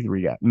your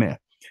 53 guy. Man.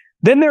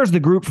 Then there's the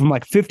group from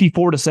like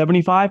 54 to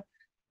 75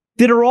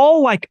 that are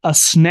all like a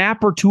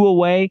snap or two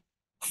away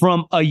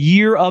from a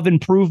year of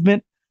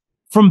improvement,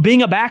 from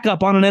being a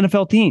backup on an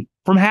NFL team,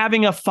 from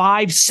having a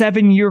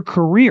 5-7 year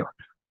career.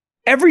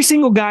 Every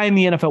single guy in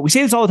the NFL, we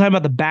say this all the time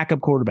about the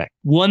backup quarterback,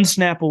 one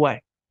snap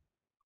away.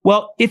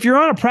 Well, if you're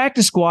on a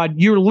practice squad,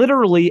 you're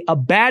literally a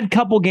bad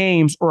couple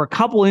games or a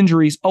couple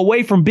injuries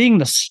away from being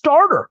the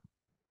starter.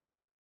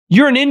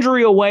 You're an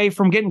injury away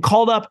from getting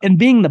called up and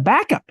being the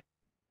backup.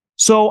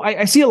 So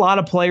I see a lot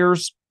of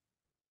players,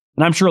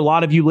 and I'm sure a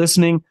lot of you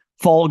listening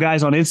follow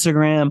guys on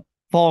Instagram,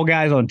 follow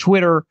guys on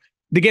Twitter.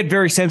 They get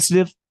very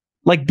sensitive.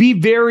 Like, be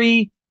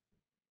very,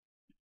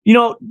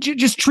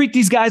 just treat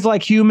these guys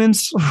like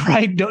humans,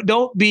 right?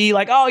 Don't be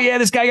like, oh yeah,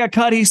 this guy got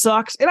cut, he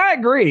sucks. And I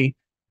agree.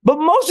 But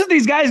most of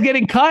these guys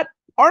getting cut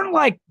aren't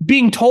like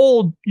being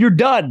told you're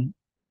done.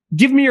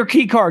 Give me your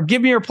key card.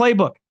 Give me your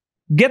playbook.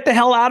 Get the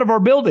hell out of our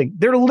building.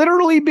 They're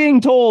literally being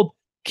told,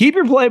 keep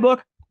your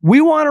playbook. We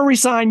want to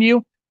re-sign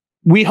you.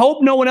 We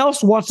hope no one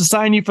else wants to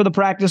sign you for the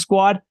practice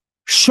squad.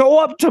 Show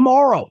up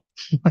tomorrow.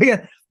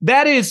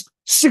 That is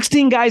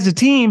 16 guys a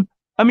team.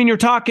 I mean, you're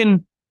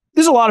talking,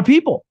 there's a lot of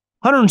people.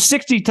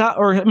 16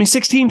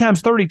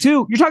 times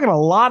 32. You're talking a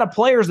lot of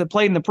players that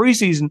played in the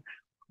preseason.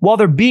 While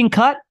they're being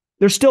cut,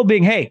 they're still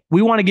being, hey,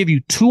 we want to give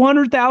you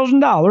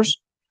 $200,000,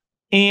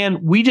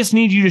 and we just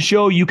need you to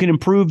show you can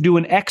improve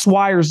doing X,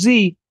 Y, or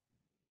Z.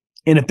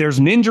 And if there's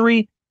an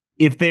injury,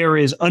 if there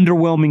is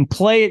underwhelming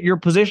play at your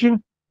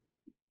position,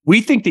 we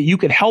think that you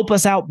could help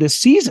us out this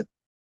season.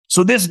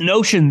 So this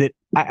notion that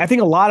I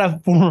think a lot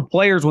of former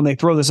players, when they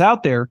throw this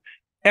out there,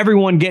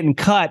 everyone getting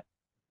cut,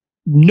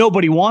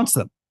 nobody wants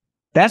them.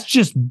 That's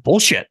just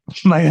bullshit.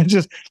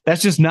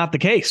 That's just not the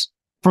case.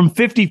 From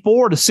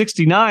 54 to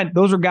 69,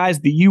 those are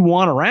guys that you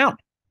want around.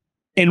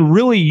 And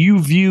really,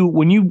 you view,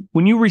 when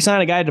you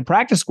re-sign a guy to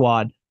practice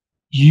squad,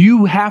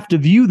 you have to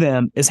view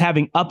them as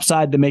having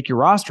upside to make your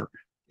roster.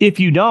 If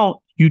you don't,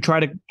 you try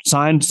to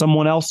sign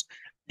someone else.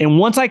 And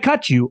once I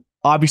cut you,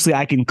 obviously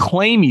I can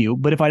claim you.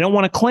 But if I don't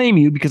want to claim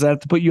you because I have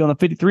to put you on the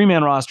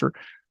 53-man roster,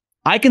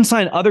 I can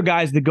sign other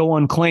guys that go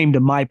unclaimed to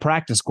my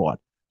practice squad.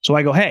 So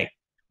I go, hey,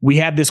 we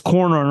have this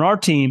corner on our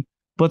team,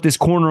 but this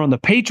corner on the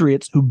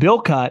Patriots who Bill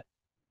cut,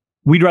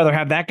 we'd rather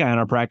have that guy on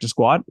our practice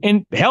squad.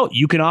 And hell,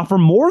 you can offer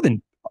more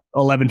than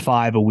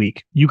 $11,500 a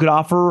week. You could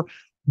offer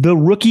the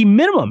rookie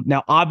minimum.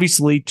 Now,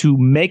 obviously, to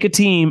make a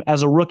team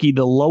as a rookie,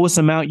 the lowest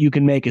amount you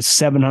can make is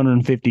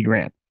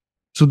 $750,000.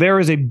 So there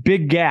is a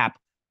big gap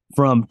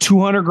from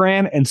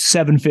 $200,000 and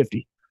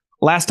 $750,000.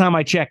 Last time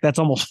I checked, that's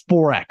almost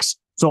 4x.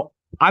 So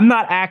I'm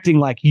not acting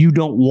like you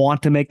don't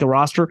want to make the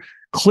roster.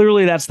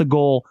 Clearly, that's the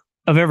goal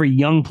of every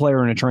young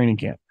player in a training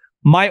camp.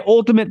 My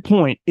ultimate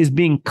point is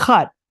being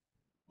cut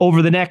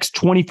over the next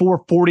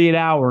 24, 48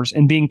 hours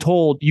and being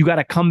told you got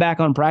to come back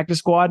on practice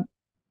squad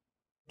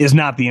is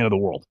not the end of the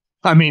world.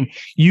 I mean,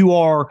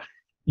 you're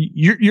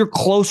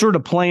closer to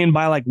playing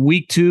by like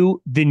week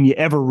 2 than you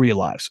ever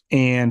realize.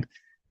 And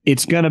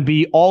it's going to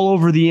be all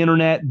over the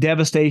internet,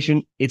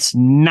 devastation. It's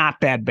not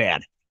that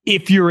bad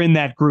if you're in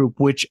that group,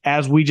 which,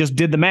 as we just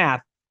did the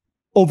math,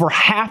 over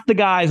half the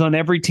guys on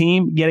every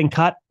team getting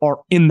cut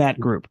are in that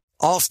group.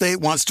 Allstate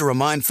wants to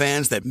remind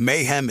fans that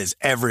mayhem is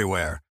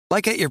everywhere,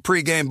 like at your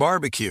pregame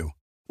barbecue.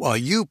 While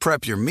you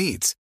prep your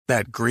meats,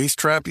 that grease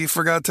trap you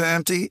forgot to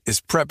empty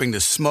is prepping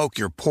to smoke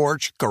your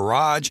porch,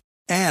 garage,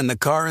 and the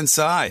car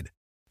inside.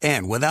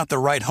 And without the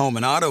right home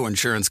and auto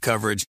insurance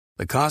coverage,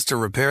 the cost to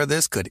repair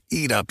this could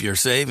eat up your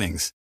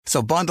savings.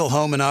 So bundle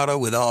home and auto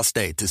with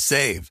Allstate to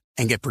save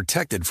and get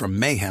protected from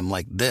mayhem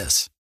like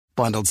this.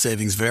 Bundled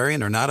savings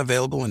variant are not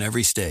available in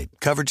every state.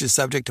 Coverage is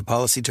subject to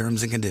policy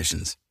terms and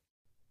conditions.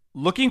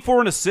 Looking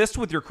for an assist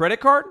with your credit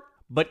card,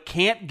 but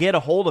can't get a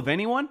hold of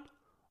anyone?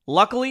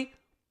 Luckily,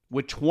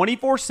 with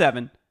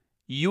 24/7,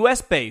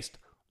 U.S.-based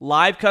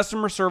live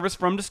customer service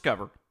from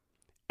Discover,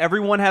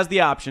 everyone has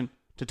the option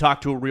to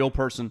talk to a real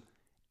person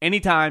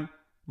anytime,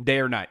 day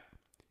or night.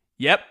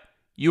 Yep,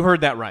 you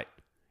heard that right.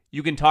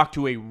 You can talk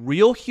to a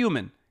real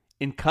human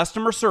in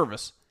customer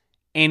service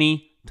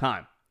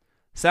anytime.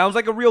 Sounds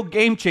like a real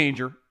game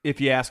changer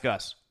if you ask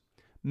us.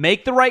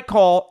 Make the right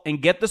call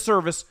and get the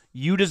service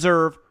you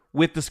deserve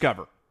with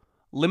Discover.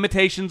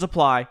 Limitations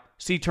apply.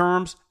 See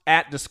terms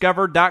at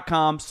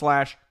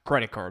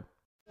discover.com/credit card.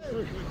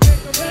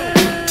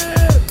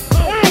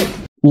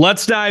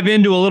 Let's dive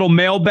into a little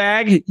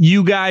mailbag.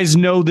 You guys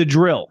know the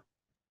drill.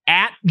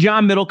 At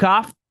John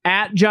Middlecoff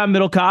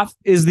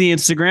is the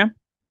Instagram.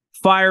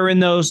 Fire in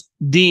those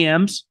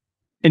DMs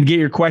and get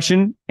your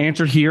question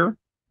answered here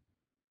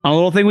on a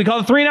little thing we call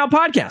the 3 and Out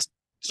podcast.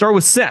 Start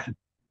with Seth.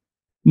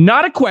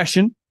 Not a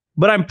question,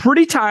 but I'm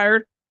pretty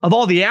tired of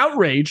all the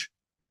outrage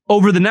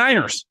over the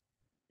Niners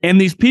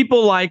and these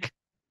people like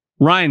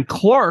Ryan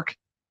Clark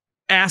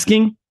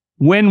asking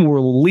when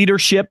will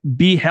leadership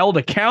be held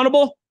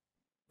accountable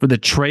for the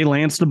Trey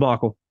Lance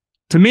debacle.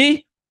 To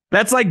me,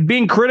 that's like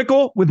being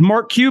critical with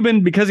Mark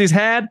Cuban because he's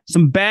had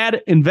some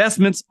bad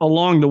investments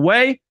along the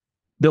way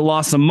that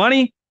lost some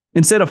money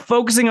instead of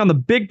focusing on the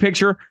big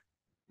picture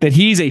that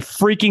he's a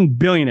freaking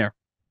billionaire.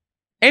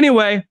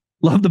 Anyway,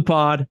 love the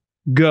pod.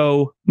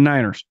 Go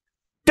Niners.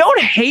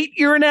 Don't hate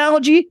your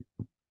analogy.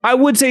 I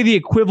would say the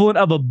equivalent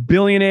of a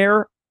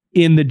billionaire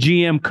in the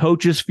GM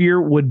coaches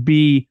sphere would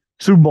be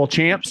Super Bowl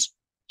champs.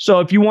 So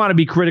if you want to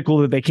be critical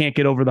that they can't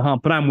get over the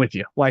hump, but I'm with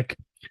you. Like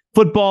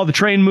football, the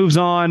train moves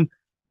on.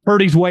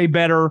 Purdy's way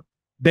better.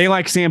 They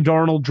like Sam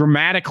Darnold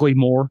dramatically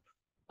more.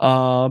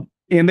 And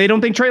they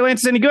don't think Trey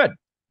Lance is any good.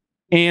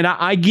 And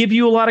I give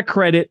you a lot of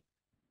credit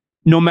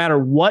no matter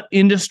what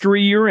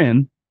industry you're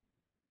in,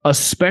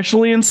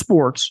 especially in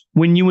sports,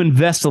 when you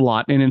invest a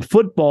lot. And in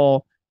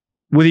football,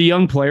 with a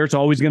young player, it's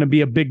always going to be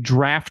a big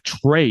draft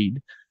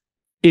trade.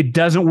 It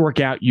doesn't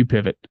work out, you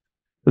pivot.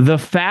 The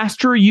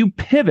faster you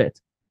pivot,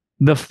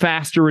 the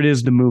faster it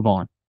is to move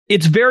on.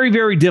 It's very,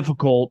 very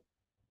difficult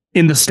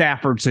in the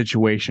Stafford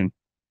situation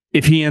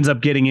if he ends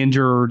up getting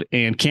injured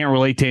and can't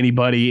relate to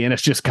anybody and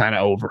it's just kind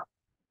of over.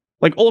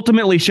 Like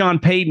ultimately, Sean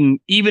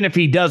Payton, even if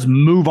he does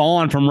move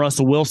on from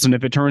Russell Wilson,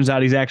 if it turns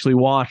out he's actually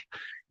washed,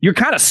 you're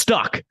kind of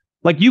stuck.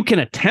 Like you can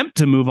attempt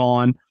to move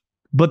on,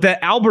 but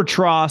that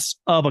albatross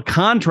of a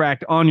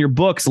contract on your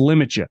books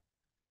limits you.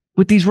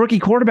 With these rookie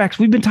quarterbacks,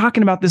 we've been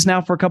talking about this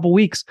now for a couple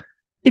weeks.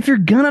 If you're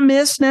going to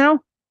miss now,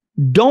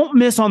 don't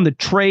miss on the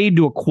trade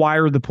to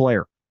acquire the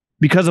player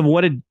because of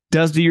what it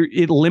does to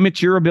it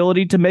limits your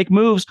ability to make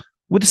moves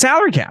with the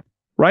salary cap,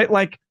 right?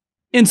 Like,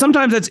 and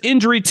sometimes that's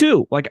injury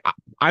too. Like,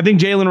 I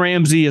think Jalen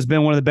Ramsey has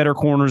been one of the better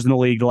corners in the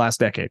league the last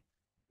decade.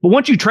 But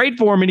once you trade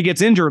for him and he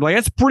gets injured, like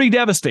that's pretty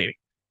devastating.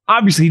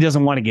 Obviously, he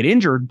doesn't want to get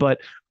injured, but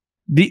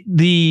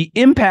the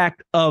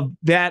impact of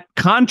that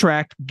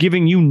contract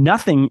giving you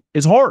nothing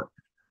is hard.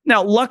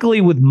 Now,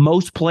 luckily, with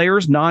most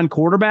players,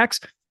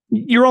 non-quarterbacks,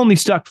 you're only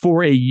stuck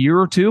for a year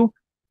or two.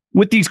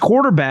 With these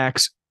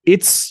quarterbacks,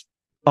 it's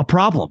a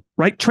problem,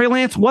 right? Trey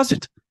Lance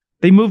wasn't.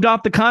 They moved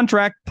off the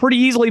contract pretty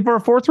easily for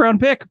a 4th-round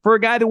pick for a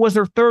guy that was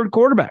their 3rd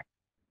quarterback.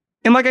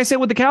 And like I said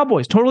with the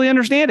Cowboys, totally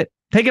understand it.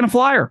 Taking a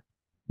flyer.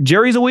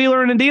 Jerry's a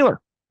wheeler and a dealer.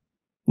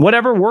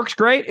 Whatever works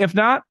great. If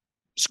not,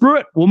 screw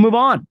it. We'll move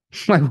on.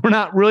 Like we're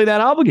not really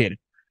that obligated.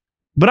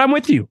 But I'm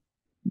with you.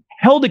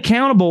 Held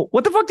accountable.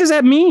 What the fuck does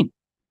that mean?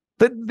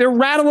 They're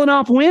rattling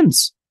off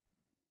wins.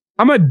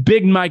 I'm a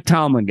big Mike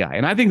Tomlin guy,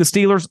 and I think the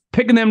Steelers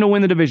picking them to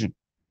win the division.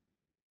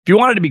 If you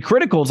wanted to be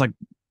critical, it's like,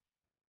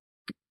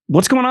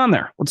 what's going on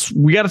there?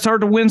 We got to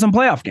start to win some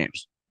playoff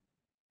games.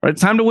 Right?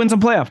 It's time to win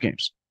some playoff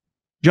games.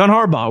 John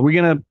Harbaugh, are we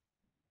going to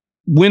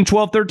win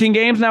 12, 13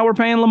 games now we're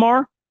paying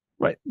Lamar?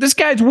 Right? This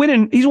guy's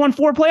winning. He's won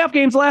 4 playoff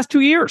games the last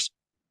 2 years.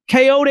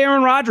 KO'd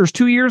Aaron Rodgers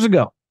 2 years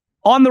ago.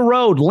 On the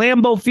road,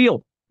 Lambeau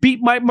Field. Beat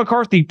Mike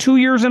McCarthy 2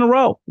 years in a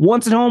row.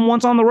 Once at home,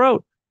 once on the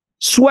road.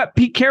 Swept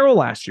Pete Carroll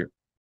last year.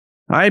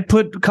 I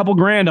put a couple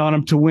grand on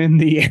him to win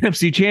the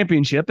NFC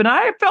Championship, and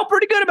I felt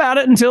pretty good about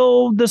it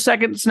until the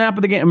second snap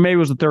of the game. Maybe it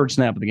was the third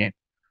snap of the game.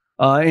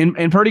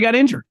 And Purdy got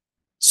injured.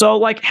 So,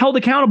 like, held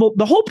accountable.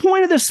 The whole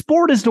point of this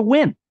sport is to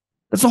win.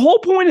 That's the whole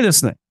point of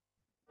this thing.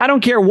 I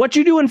don't care what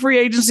you do in free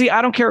agency.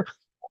 I don't care.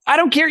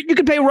 You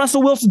could pay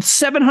Russell Wilson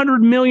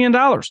 $700 million.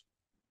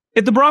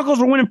 If the Broncos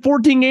were winning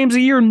 14 games a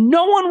year,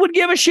 no one would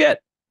give a shit.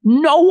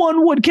 No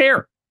one would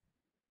care.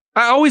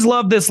 I always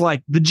love this,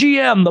 like, the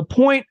GM, the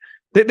point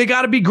that they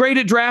got to be great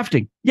at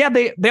drafting. Yeah,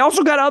 they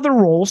also got other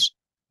roles.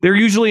 They're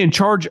usually in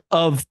charge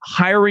of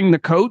hiring the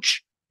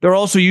coach. They're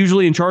also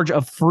usually in charge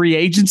of free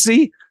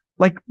agency.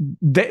 Like,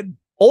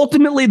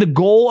 Ultimately, the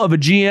goal of a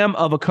GM,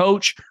 of a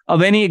coach,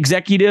 of any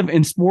executive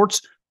in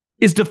sports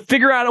is to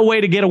figure out a way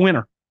to get a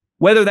winner,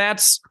 whether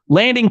that's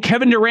landing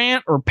Kevin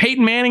Durant or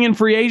Peyton Manning in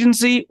free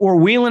agency or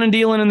wheeling and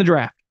dealing in the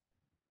draft.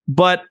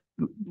 But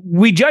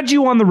we judge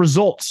you on the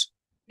results.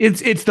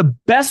 It's the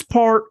best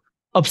part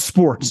of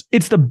sports.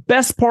 It's the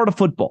best part of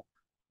football.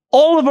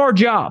 All of our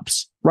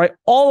jobs, right?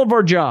 All of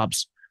our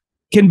jobs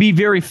can be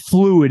very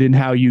fluid in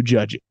how you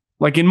judge it.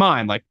 Like in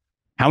mine, like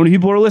how many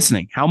people are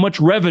listening, how much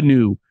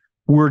revenue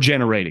we're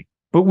generating.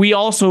 But we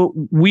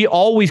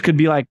always could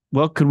be like,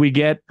 well, could we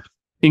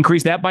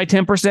increase that by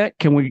 10%?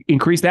 Can we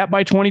increase that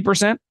by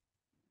 20%?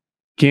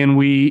 Can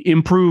we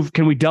improve?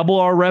 Can we double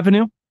our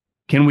revenue?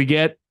 Can we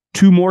get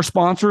 2 more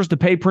sponsors to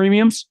pay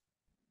premiums?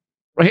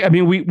 Right? I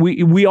mean,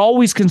 we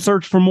always can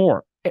search for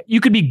more.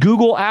 You could be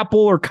Google, Apple,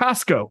 or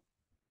Costco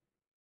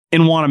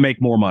and want to make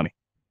more money,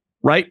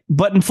 right?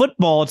 But in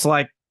football, it's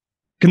like,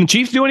 can the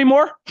Chiefs do any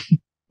more?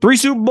 3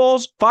 Super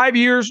Bowls, 5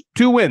 years,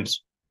 2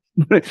 wins.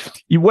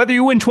 Whether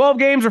you win 12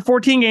 games or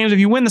 14 games, if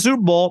you win the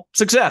Super Bowl,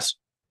 success.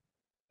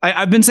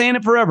 I've been saying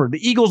it forever. The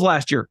Eagles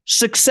last year,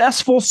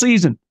 successful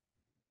season.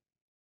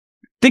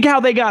 Think how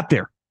they got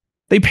there.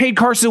 They paid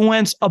Carson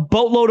Wentz a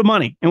boatload of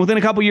money, and within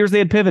a couple years, they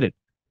had pivoted.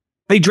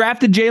 They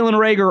drafted Jalen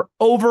Reagor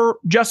over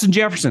Justin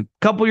Jefferson.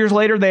 A couple years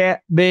later,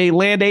 they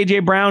land A.J.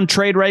 Brown,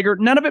 trade Reagor.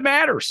 None of it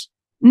matters.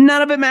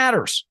 None of it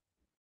matters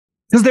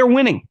because they're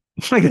winning.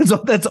 Like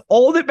that's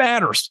all that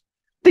matters.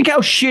 Think how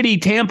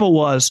shitty Tampa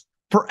was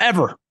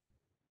forever.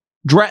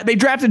 They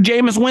drafted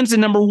Jameis Winston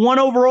number 1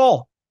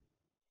 overall.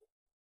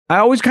 I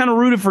always kind of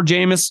rooted for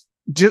Jameis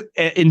just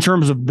in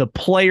terms of the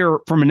player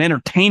from an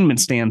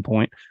entertainment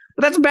standpoint,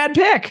 but that's a bad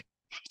pick.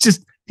 It's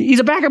just he's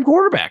a backup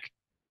quarterback.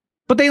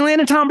 But they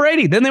landed Tom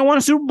Brady. Then they won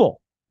a Super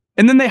Bowl.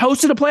 And then they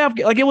hosted a playoff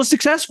game. Like, it was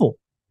successful.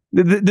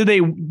 Did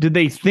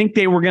they think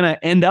they were going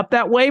to end up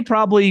that way?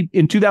 Probably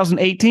in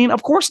 2018?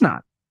 Of course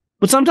not.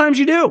 But sometimes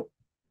you do.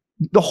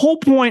 The whole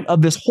point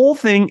of this whole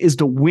thing is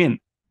to win.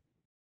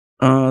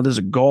 There's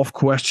a golf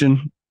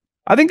question.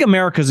 I think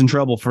America's in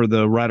trouble for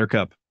the Ryder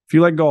Cup. If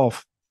you like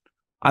golf,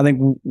 I think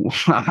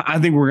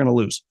we're going to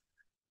lose.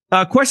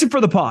 Question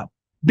for the pod.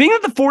 Being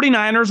that the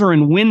 49ers are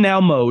in win now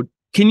mode,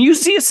 can you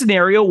see a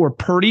scenario where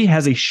Purdy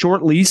has a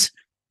short lease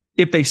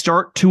if they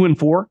start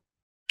 2-4?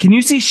 Can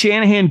you see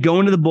Shanahan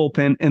going to the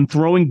bullpen and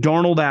throwing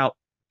Darnold out?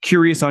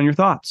 Curious on your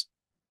thoughts.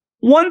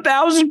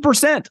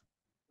 1,000%.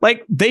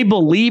 Like, they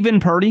believe in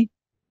Purdy.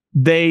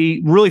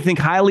 They really think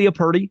highly of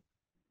Purdy.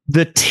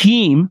 The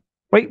team,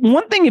 right?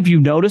 One thing, if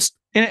you've noticed,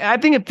 and I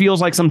think it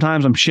feels like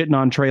sometimes I'm shitting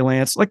on Trey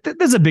Lance. Like, this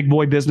is a big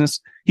boy business.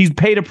 He's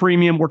paid a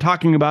premium. We're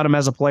talking about him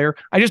as a player.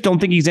 I just don't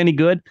think he's any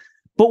good.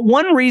 But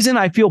one reason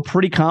I feel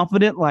pretty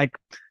confident, like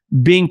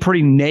being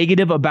pretty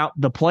negative about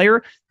the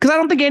player, because I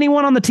don't think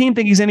anyone on the team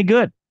think he's any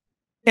good.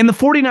 And the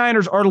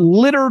 49ers are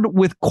littered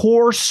with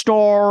core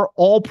star,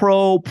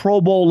 all-pro,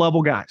 Pro Bowl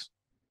level guys.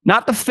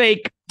 Not the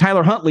fake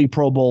Tyler Huntley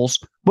Pro Bowls,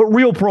 but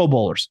real Pro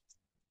Bowlers.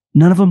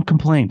 None of them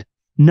complained.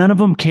 None of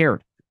them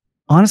cared.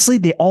 Honestly,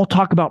 they all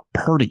talk about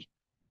Purdy.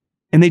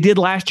 And they did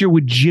last year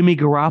with Jimmy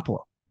Garoppolo.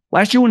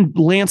 Last year when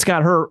Lance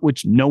got hurt,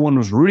 which no one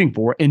was rooting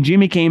for, and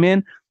Jimmy came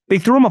in, they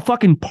threw him a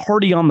fucking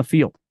party on the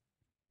field.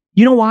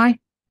 You know why?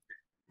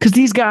 Because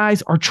these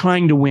guys are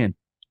trying to win.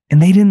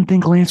 And they didn't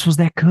think Lance was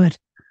that good.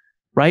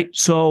 Right?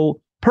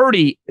 So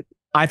Purdy,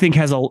 I think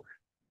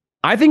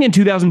in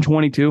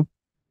 2022,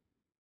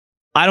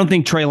 I don't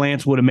think Trey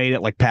Lance would have made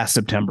it like past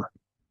September.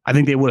 I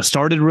think they would have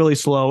started really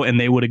slow and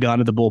they would have gone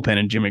to the bullpen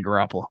and Jimmy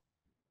Garoppolo.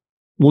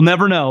 We'll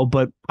never know,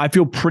 but I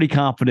feel pretty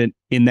confident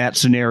in that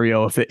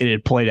scenario. If it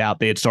had played out,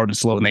 they had started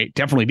slow, and they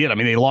definitely did. I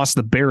mean, they lost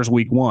the Bears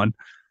week 1.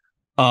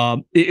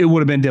 It would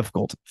have been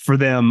difficult for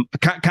them.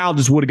 Kyle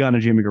just would have gone to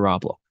Jimmy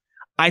Garoppolo.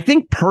 I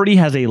think Purdy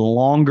has a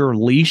longer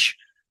leash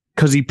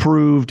because he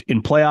proved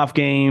in playoff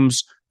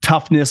games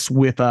toughness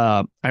with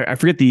I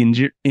forget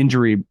the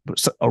injury,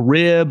 a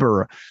rib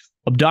or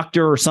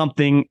abductor or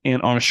something,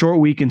 and on a short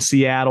week in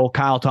Seattle.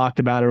 Kyle talked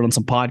about it on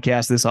some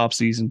podcasts this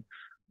offseason.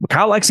 But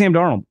Kyle likes Sam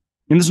Darnold.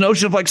 And this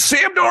notion of like,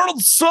 Sam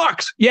Darnold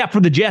sucks. Yeah, for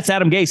the Jets,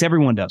 Adam Gase,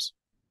 everyone does.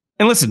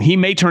 And listen, he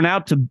may turn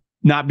out to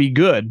not be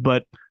good,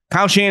 but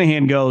Kyle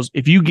Shanahan goes,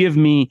 if you give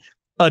me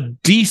a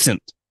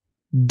decent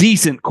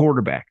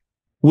quarterback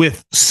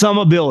with some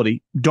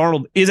ability,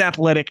 Darnold is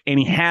athletic and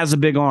he has a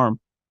big arm,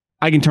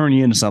 I can turn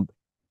you into something.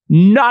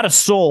 Not a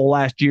soul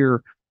last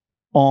year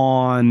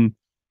on,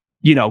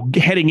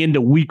 heading into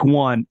week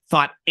 1,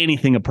 thought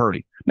anything of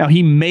Purdy. Now,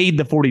 he made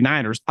the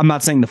 49ers. I'm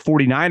not saying the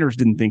 49ers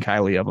didn't think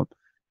highly of him,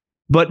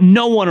 but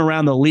no one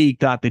around the league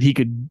thought that he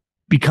could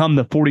become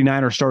the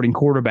 49ers starting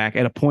quarterback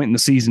at a point in the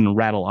season and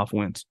rattle off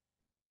wins.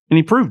 And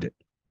he proved it,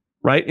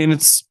 right? And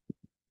it's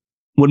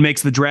what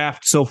makes the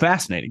draft so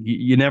fascinating.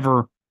 You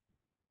never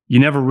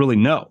really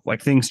know.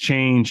 Like, things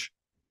change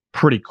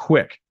pretty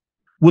quick.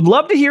 Would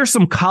love to hear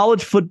some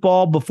college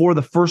football before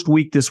the first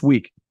week this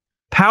week.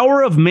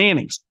 Power of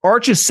Mannings.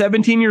 Arch is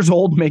 17 years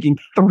old, making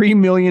 $3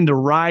 million to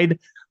ride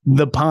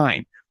the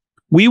pine.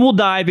 We will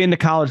dive into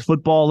college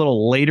football a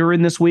little later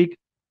in this week.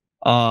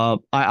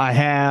 I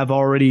have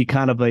already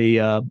kind of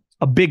a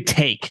big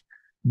take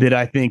that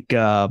I think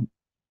I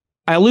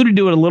alluded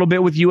to it a little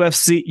bit with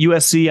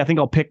USC. I think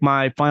I'll pick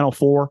my final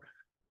four.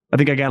 I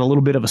think I got a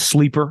little bit of a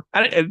sleeper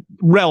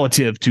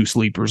relative to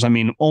sleepers. I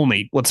mean,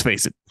 only, let's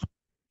face it,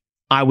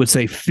 I would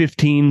say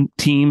 15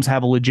 teams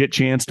have a legit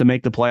chance to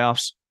make the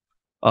playoffs.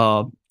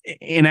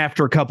 And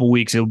after a couple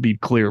weeks, it'll be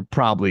clear.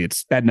 Probably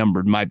that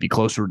number might be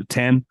closer to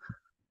 10,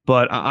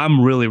 but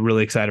I'm really,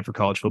 really excited for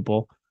college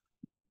football.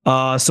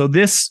 So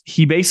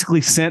he basically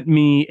sent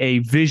me a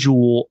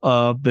visual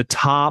of the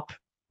top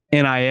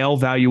NIL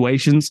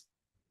valuations.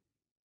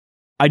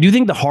 I do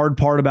think the hard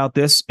part about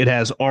this, it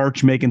has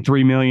Arch making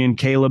 $3 million,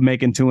 Caleb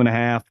making $2.5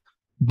 million,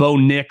 Bo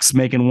Nix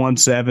making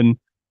 $1.7 million,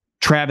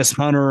 Travis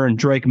Hunter and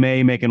Drake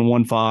May making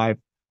 $1.5 million,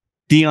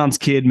 Deion's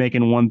kid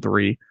making $1.3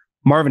 million,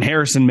 Marvin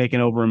Harrison making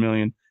over $1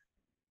 million.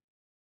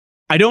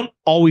 I don't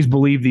always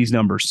believe these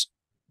numbers,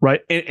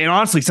 right? And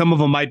honestly, some of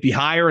them might be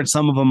higher and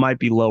some of them might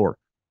be lower.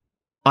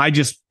 I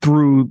just,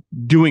 through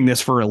doing this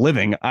for a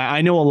living,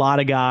 I know a lot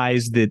of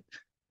guys that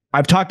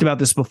I've talked about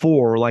this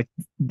before, like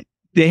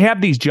they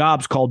have these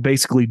jobs called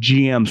basically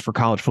GMs for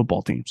college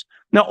football teams.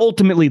 Now,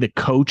 ultimately, the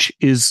coach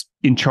is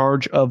in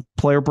charge of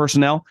player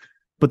personnel,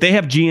 but they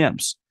have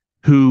GMs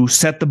who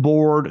set the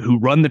board, who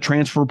run the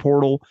transfer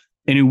portal,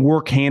 and who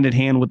work hand in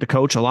hand with the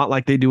coach, a lot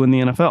like they do in the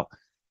NFL.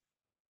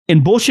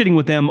 And bullshitting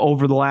with them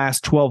over the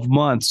last 12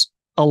 months,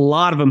 a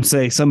lot of them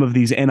say some of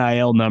these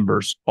NIL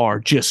numbers are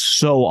just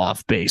so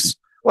off base.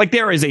 Like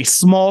there is a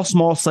small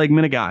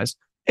segment of guys,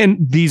 and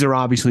these are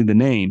obviously the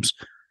names,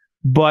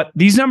 but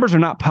these numbers are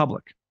not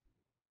public.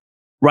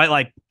 Right?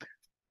 Like,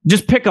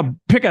 just pick an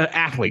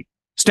athlete.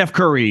 Steph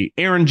Curry,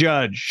 Aaron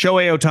Judge,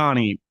 Shohei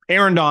Ohtani,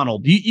 Aaron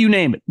Donald, you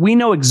name it. We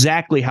know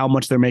exactly how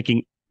much they're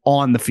making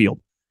on the field.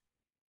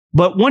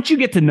 But once you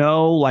get to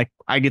know, like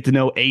I get to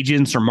know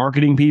agents or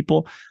marketing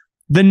people,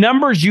 the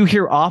numbers you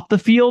hear off the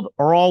field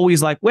are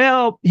always like,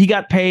 well, he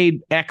got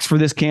paid X for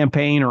this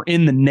campaign or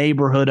in the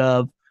neighborhood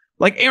of,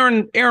 like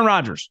Aaron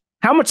Rodgers.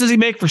 How much does he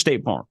make for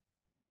State Farm?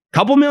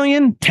 Couple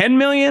million? 10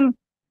 million?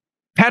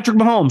 Patrick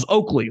Mahomes,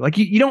 Oakley. Like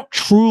you don't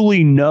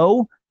truly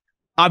know.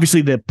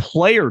 Obviously, the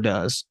player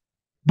does.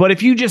 But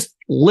if you just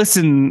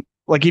listen,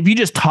 like if you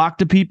just talk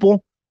to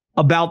people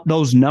about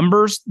those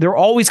numbers, they're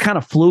always kind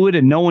of fluid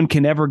and no one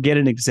can ever get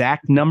an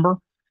exact number.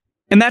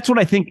 And that's what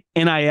I think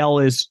NIL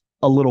is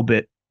a little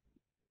bit.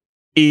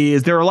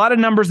 Is there are a lot of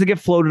numbers that get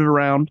floated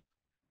around.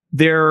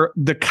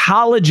 The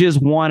colleges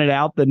want it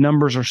out. The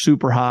numbers are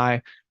super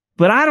high,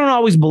 but I don't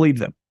always believe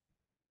them.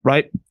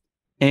 Right.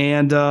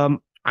 And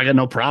I got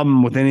no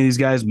problem with any of these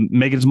guys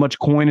making as much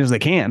coin as they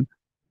can.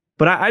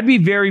 But I'd be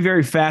very,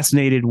 very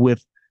fascinated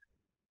with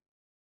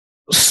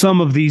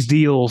some of these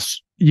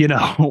deals. You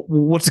know,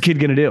 what's the kid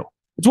going to do?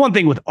 It's one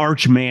thing with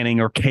Arch Manning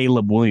or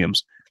Caleb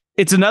Williams.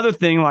 It's another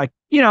thing like,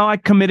 you know, I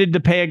committed to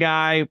pay a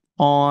guy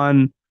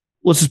on,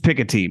 let's just pick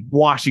a team,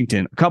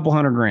 Washington, a couple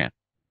 $100,000.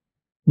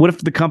 What if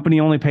the company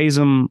only pays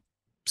him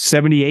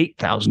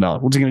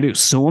 $78,000? What's he going to do?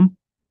 Sue him?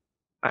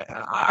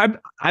 I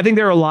think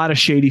there are a lot of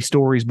shady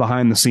stories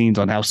behind the scenes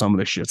on how some of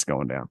this shit's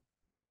going down.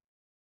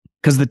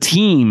 Because the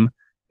team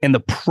and the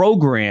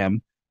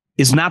program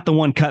is not the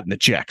one cutting the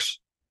checks.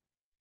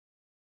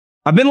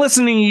 I've been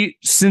listening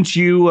since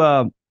you...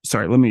 I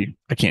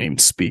can't even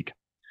speak.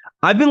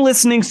 I've been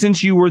listening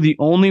since you were the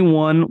only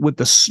one with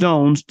the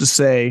stones to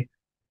say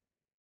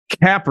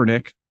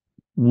Kaepernick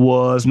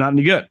was not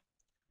any good.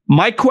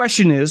 My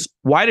question is,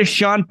 why does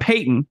Sean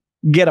Payton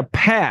get a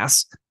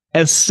pass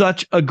as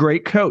such a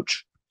great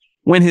coach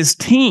when his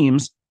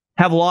teams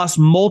have lost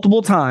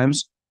multiple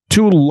times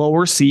to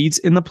lower seeds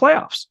in the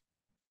playoffs?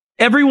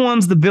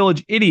 Everyone's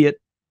village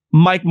idiot,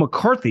 Mike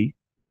McCarthy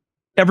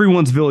has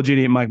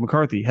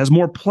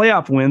more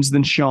playoff wins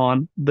than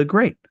Sean the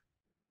Great.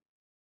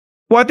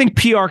 Well, I think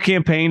PR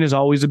campaign is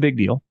always a big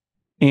deal.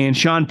 And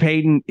Sean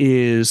Payton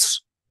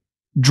is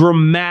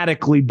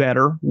dramatically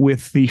better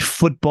with the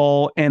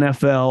football,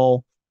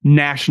 NFL,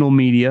 national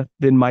media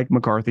than Mike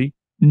McCarthy.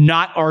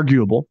 Not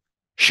arguable.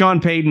 Sean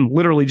Payton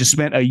literally just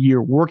spent a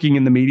year working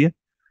in the media.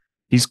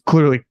 He's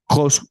clearly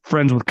close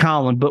friends with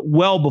Colin, but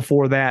well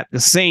before that, the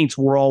Saints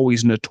were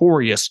always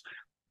notorious.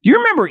 Do you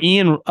remember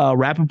Ian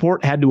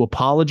Rappaport had to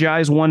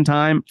apologize one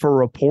time for a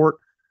report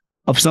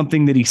of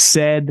something that he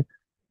said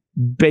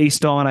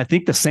based on, I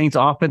think, the Saints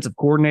offensive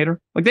coordinator?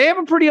 Like, they have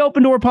a pretty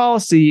open door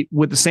policy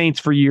with the Saints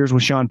for years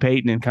with Sean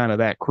Payton and kind of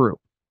that crew.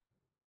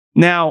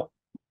 Now,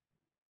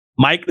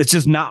 Mike, it's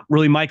just not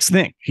really Mike's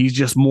thing. He's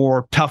just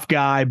more tough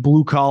guy,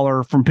 blue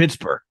collar from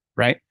Pittsburgh,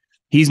 right?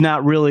 He's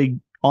not really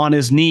on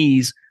his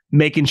knees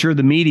making sure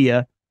the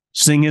media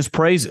sing his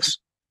praises.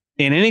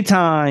 And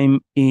anytime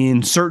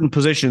in certain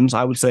positions,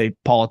 I would say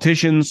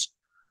politicians,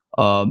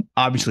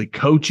 obviously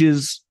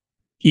coaches,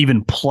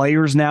 even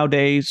players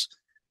nowadays,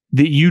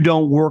 that you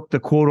don't work the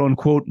quote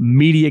unquote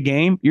media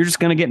game, you're just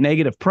going to get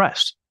negative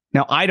press.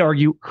 Now, I'd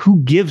argue,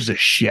 who gives a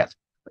shit?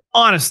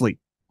 Honestly,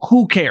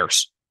 who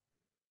cares?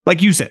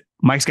 Like you said,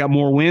 Mike's got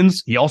more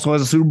wins. He also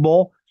has a Super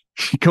Bowl.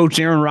 He coached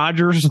Aaron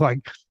Rodgers, like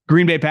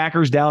Green Bay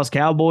Packers, Dallas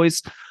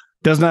Cowboys,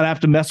 does not have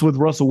to mess with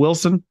Russell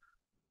Wilson.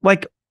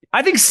 Like,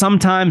 I think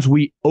sometimes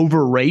we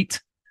overrate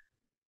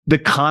the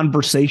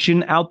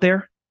conversation out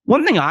there.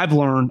 One thing I've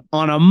learned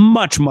on a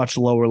much, much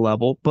lower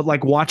level, but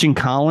like watching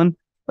Colin,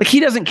 like he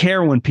doesn't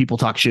care when people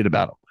talk shit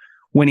about him,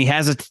 when he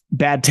has a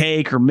bad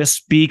take or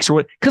misspeaks or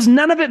what, because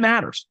none of it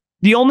matters.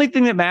 The only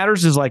thing that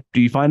matters is like,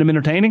 do you find him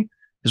entertaining?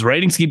 His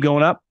ratings keep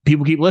going up.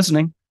 People keep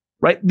listening,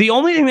 right? The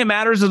only thing that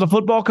matters as a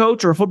football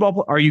coach or a football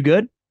player, are you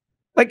good?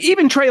 Like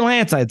even Trey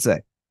Lance, I'd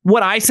say.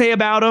 What I say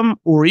about him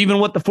or even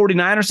what the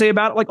 49ers say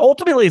about it, like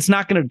ultimately it's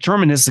not going to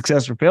determine his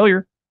success or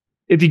failure.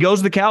 If he goes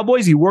to the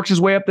Cowboys, he works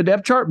his way up the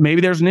depth chart.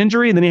 Maybe there's an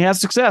injury and then he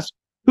has success.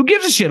 Who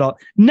gives a shit?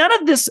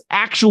 None of this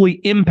actually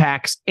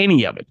impacts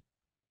any of it.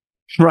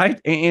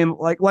 Right. And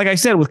like I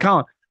said with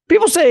Colin,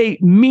 people say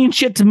mean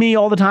shit to me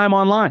all the time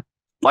online.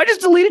 Well, I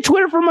just deleted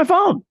Twitter from my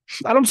phone.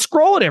 I don't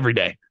scroll it every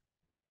day.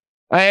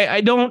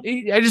 I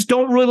just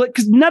don't really,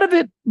 because none of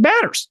it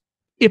matters.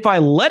 If I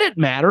let it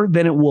matter,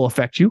 then it will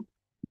affect you.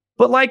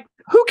 But like,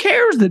 who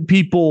cares that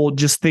people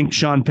just think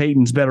Sean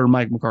Payton's better than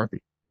Mike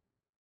McCarthy?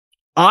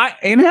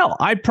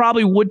 I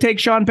probably would take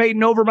Sean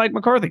Payton over Mike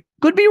McCarthy.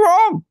 Could be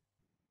wrong.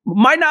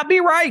 Might not be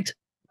right.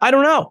 I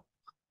don't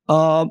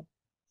know.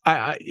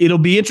 It'll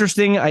be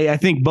interesting. I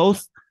think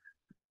both.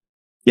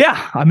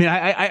 Yeah. I mean,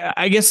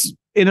 I guess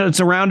it's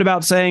a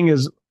roundabout saying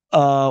is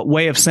a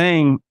way of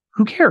saying,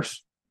 who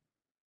cares?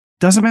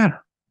 Doesn't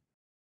matter.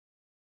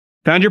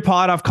 Found your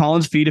pod off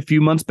Colin's feed a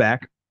few months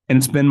back, and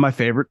it's been my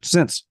favorite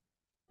since.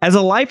 As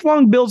a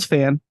lifelong Bills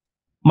fan,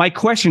 my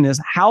question is,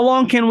 how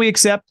long can we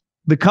accept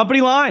the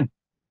company line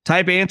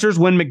type answers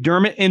when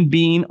McDermott and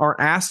Bean are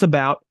asked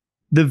about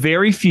the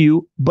very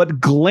few but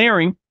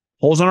glaring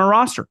holes on our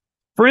roster?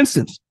 For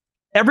instance,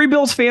 every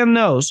Bills fan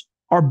knows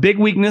our big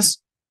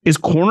weakness is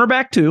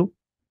cornerback 2,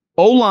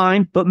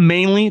 O-line, but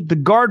mainly the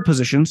guard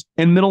positions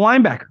and middle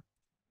linebacker.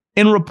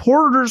 And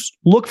reporters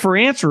look for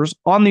answers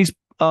on these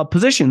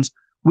positions.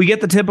 We get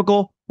the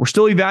typical, we're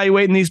still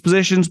evaluating these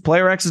positions.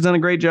 Player X has done a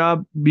great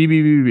job.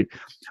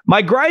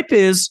 My gripe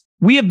is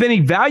we have been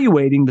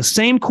evaluating the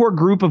same core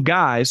group of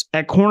guys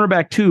at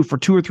cornerback 2 for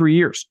 2 or 3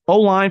 years,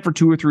 O-line for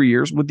 2 or 3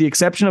 years, with the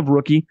exception of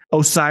rookie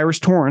Osiris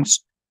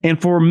Torrance.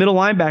 And for middle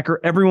linebacker,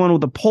 everyone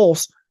with a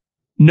pulse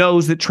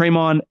knows that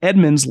Tremon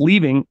Edmonds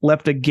leaving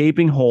left a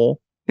gaping hole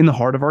in the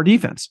heart of our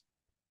defense.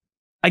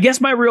 I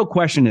guess my real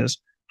question is,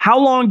 how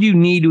long do you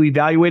need to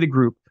evaluate a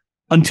group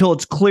until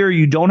it's clear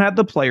you don't have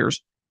the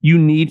players you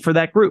need for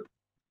that group?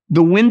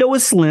 The window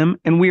is slim,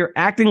 and we are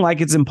acting like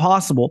it's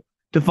impossible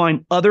to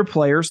find other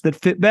players that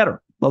fit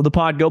better. Love the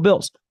pod, go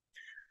Bills.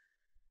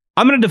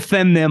 I'm going to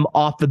defend them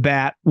off the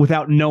bat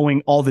without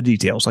knowing all the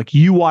details. Like,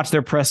 you watch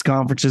their press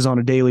conferences on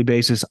a daily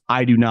basis.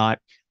 I do not.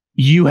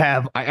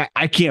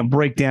 I can't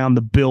break down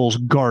the Bills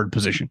guard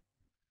position,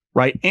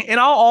 right? And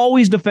I'll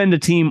always defend a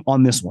team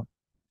on this one.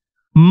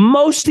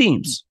 Most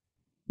teams,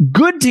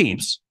 good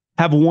teams,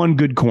 have one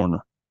good corner.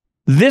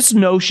 This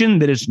notion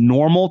that it's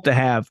normal to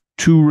have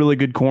 2 really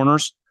good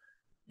corners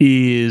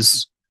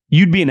is,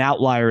 you'd be an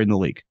outlier in the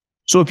league.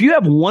 So if you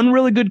have one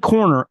really good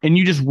corner and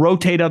you just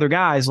rotate other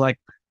guys, like,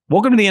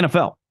 welcome to the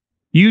NFL.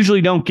 You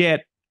usually don't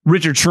get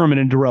Richard Sherman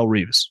and Darrelle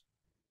Revis.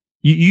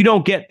 You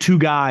don't get 2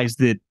 guys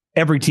that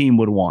every team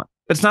would want.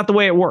 That's not the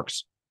way it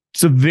works.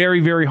 It's a very,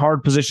 very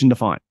hard position to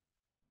find.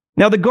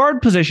 Now, the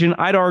guard position,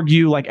 I'd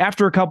argue, like,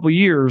 after a couple of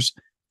years,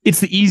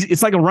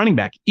 it's like a running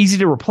back, easy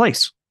to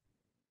replace.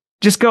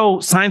 Just go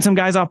sign some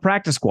guys off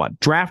practice squad,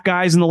 draft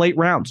guys in the late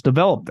rounds,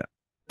 develop them.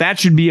 That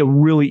should be a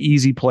really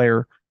easy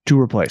player to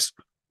replace.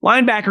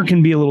 Linebacker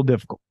can be a little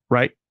difficult,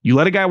 right? You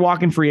let a guy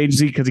walk in free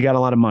agency because he got a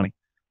lot of money.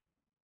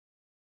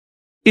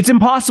 It's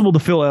impossible to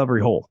fill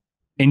every hole.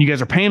 And you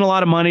guys are paying a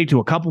lot of money to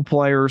a couple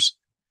players.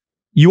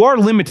 You are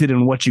limited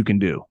in what you can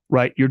do,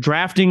 right? You're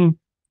drafting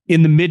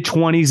in the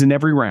mid-20s in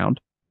every round.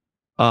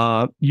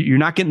 You're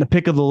not getting the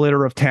pick of the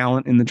litter of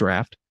talent in the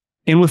draft.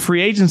 And with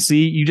free agency,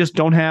 you just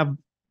don't have,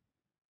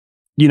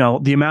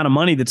 the amount of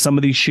money that some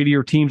of these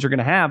shittier teams are going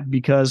to have,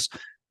 because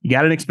you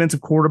got an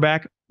expensive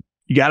quarterback.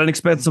 You got an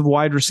expensive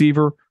wide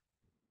receiver.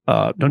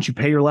 Don't you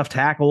pay your left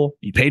tackle?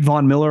 You paid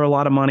Von Miller a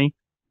lot of money.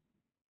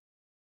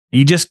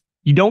 You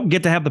don't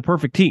get to have the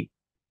perfect team.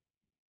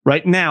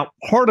 Right now,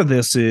 part of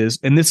this is,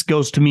 and this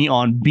goes to me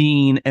on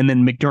Bean and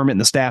then McDermott and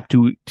the staff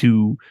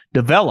to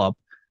develop.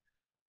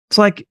 It's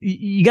like,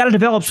 you got to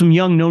develop some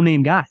young,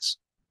 no-name guys.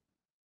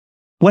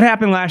 What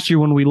happened last year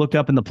when we looked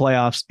up in the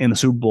playoffs and the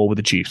Super Bowl with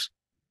the Chiefs?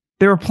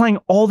 They were playing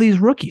all these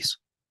rookies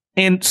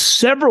and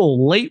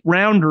several late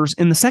rounders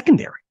in the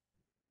secondary.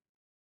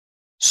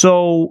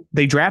 So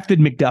they drafted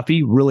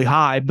McDuffie really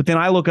high, but then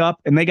I look up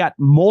and they got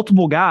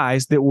multiple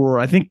guys that were,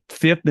 I think,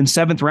 5th and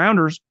 7th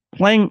rounders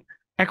playing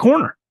at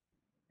corner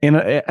in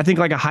I think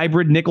like a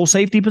hybrid nickel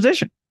safety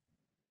position.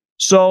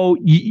 So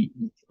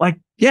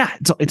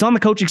it's on the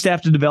coaching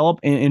staff to develop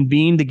and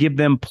Bean to give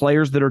them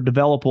players that are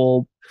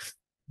developable,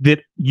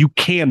 that you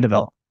can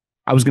develop.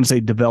 I was going to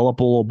say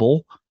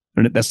developable.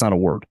 That's not a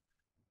word,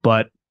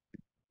 but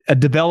a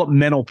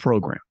developmental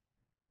program.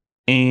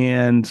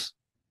 And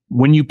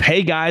when you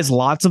pay guys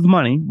lots of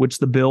money, which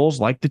the Bills,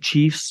 like the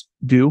Chiefs,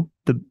 do,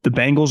 the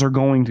Bengals are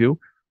going to,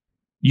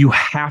 you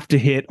have to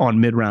hit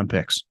on mid-round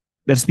picks.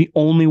 That's the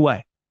only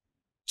way.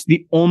 It's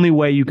the only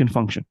way you can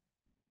function.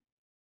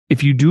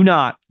 If you do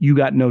not, you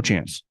got no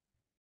chance.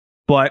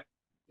 But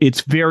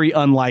it's very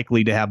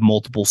unlikely to have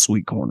multiple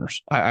sweet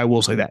corners. I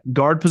will say that.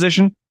 Guard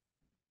position,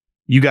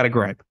 you got to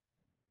gripe.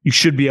 You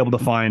should be able to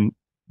find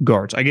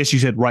guards. I guess you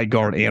said right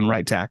guard and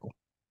right tackle.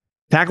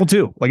 Tackle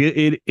too. Like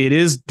it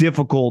is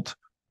difficult.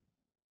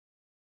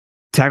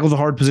 Tackle's a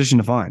hard position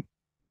to find.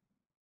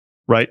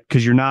 Right?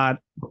 Because you're not,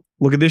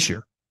 look at this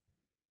year.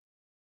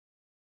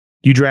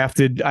 You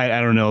drafted, I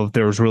don't know if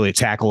there was really a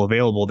tackle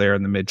available there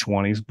in the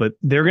mid-20s, but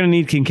they're going to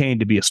need Kincaid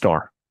to be a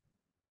star.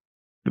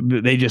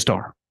 They just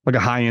are, like a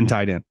high-end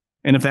tight end.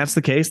 And if that's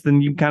the case,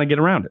 then you kind of get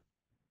around it.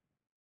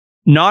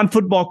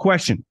 Non-football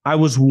question. I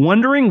was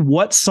wondering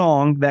what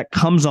song that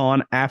comes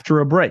on after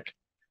a break.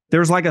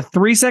 There's like a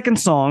 3-second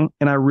song,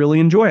 and I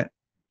really enjoy it.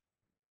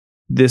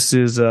 This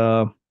is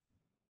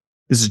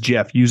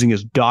Jeff using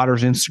his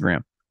daughter's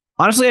Instagram.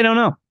 Honestly, I don't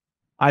know.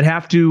 I'd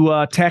have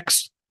to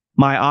text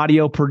my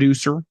audio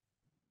producer,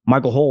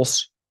 Michael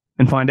Holz,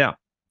 and find out.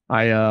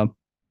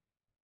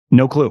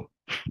 No clue,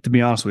 to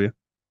be honest with you.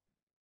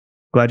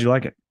 Glad you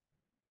like it.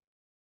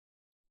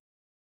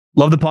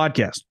 Love the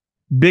podcast.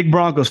 Big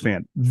Broncos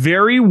fan.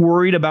 Very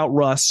worried about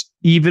Russ,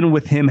 even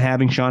with him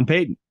having Sean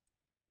Payton.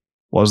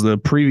 Well, as the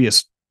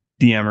previous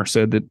DMer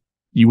said, that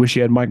you wish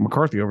you had Mike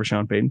McCarthy over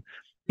Sean Payton.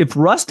 If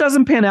Russ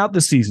doesn't pan out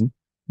this season,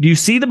 do you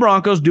see the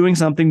Broncos doing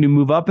something to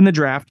move up in the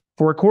draft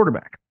for a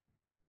quarterback?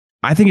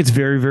 I think it's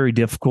very, very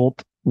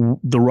difficult,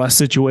 the Russ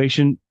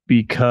situation,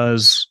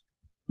 because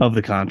of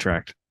the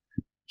contract.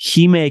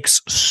 He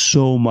makes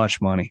so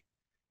much money,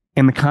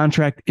 and the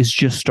contract is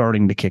just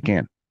starting to kick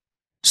in.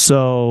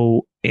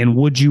 So, and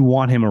would you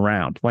want him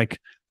around? Like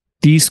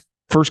these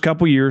first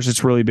couple years,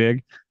 it's really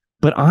big,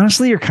 but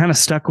honestly, you're kind of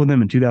stuck with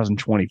him in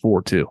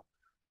 2024 too.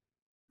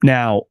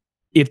 Now,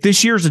 if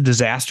this year's a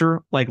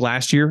disaster like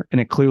last year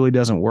and it clearly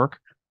doesn't work,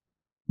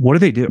 what do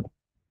they do?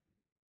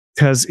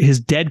 Because his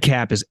dead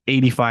cap is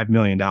 $85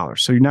 million.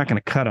 So you're not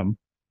going to cut him.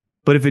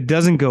 But if it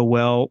doesn't go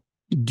well,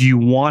 do you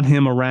want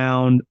him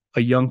around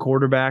a young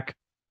quarterback?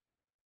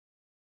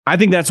 I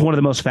think that's one of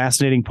the most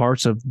fascinating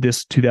parts of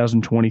this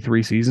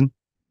 2023 season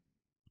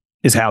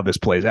is how this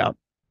plays out.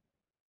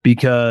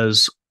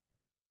 Because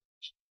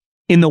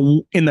in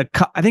the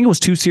I think it was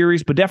 2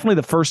 series, but definitely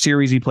the first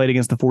series he played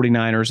against the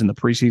 49ers in the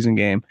preseason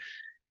game,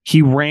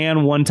 he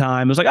ran one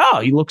time. It was like, oh,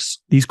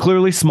 he's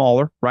clearly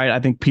smaller, right? I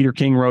think Peter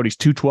King wrote he's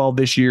 212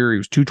 this year. He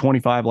was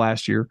 225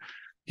 last year.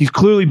 He's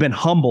clearly been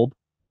humbled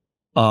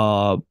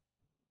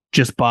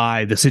just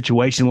by the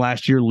situation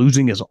last year,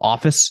 losing his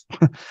office.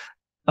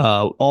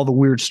 All the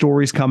weird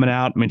stories coming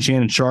out. I mean,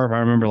 Shannon Sharp, I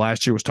remember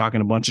last year, was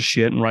talking a bunch of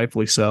shit, and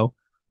rightfully so.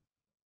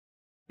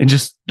 And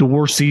just the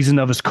worst season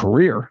of his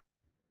career,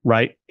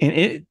 right?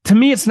 And to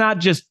me, it's not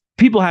just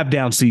people have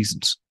down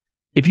seasons.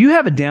 If you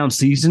have a down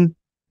season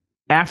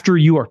after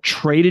you are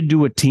traded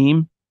to a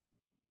team,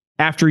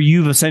 after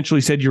you've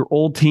essentially said your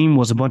old team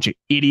was a bunch of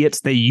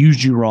idiots, they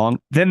used you wrong,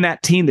 then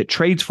that team that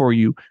trades for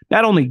you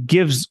not only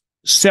gives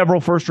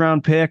several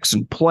first-round picks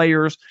and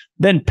players,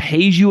 then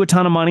pays you a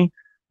ton of money,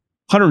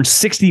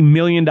 $160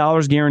 million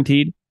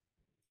guaranteed.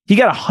 He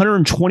got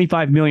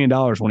 $125 million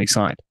when he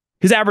signed.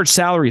 His average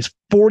salary is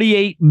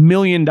 $48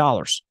 million.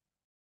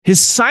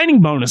 His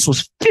signing bonus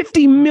was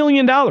 $50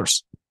 million.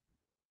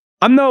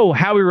 I'm no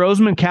Howie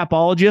Roseman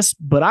capologist,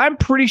 but I'm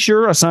pretty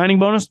sure a signing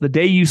bonus, the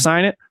day you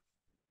sign it,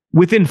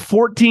 within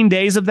 14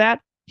 days of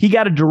that, he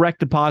got a direct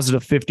deposit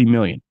of $50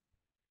 million.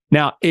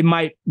 Now, it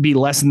might be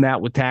less than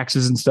that with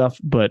taxes and stuff,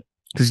 but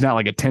because he's not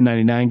like a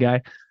 1099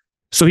 guy.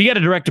 So he got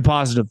a direct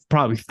deposit of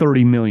probably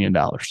 $30 million.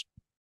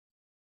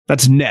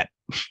 That's net.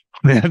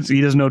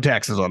 He doesn't owe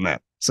taxes on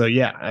that. So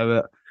yeah,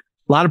 a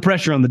lot of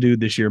pressure on the dude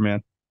this year,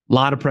 man. A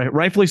lot of pressure.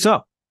 Rightfully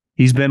so.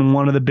 He's been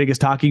one of the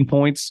biggest talking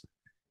points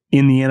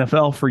in the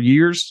NFL for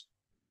years.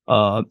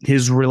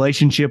 His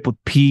relationship with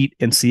Pete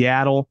in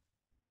Seattle,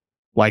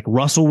 like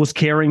Russell was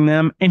carrying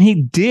them, and he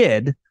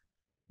did,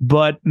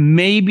 but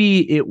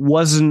maybe it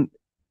wasn't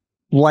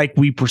like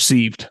we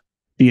perceived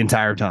the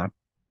entire time.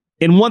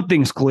 And one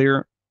thing's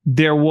clear,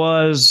 there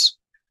was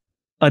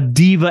a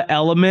diva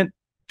element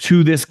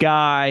to this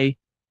guy.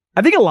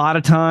 I think a lot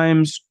of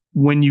times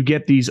when you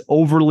get these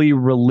overly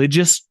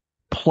religious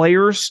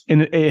players,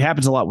 and it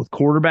happens a lot with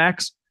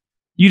quarterbacks,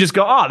 you just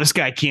go, oh, this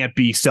guy can't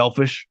be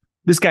selfish.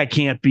 This guy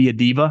can't be a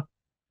diva.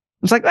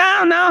 It's like,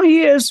 oh, no,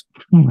 he is.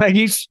 Like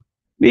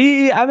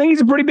I think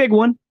he's a pretty big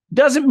one.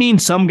 Doesn't mean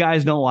some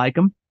guys don't like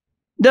him.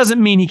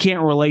 Doesn't mean he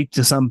can't relate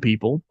to some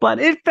people, but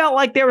it felt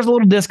like there was a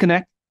little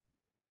disconnect.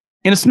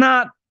 And it's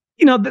not,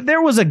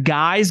 there was a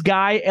guy's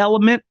guy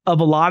element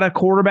of a lot of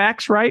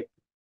quarterbacks, right?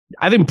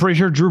 I think I'm pretty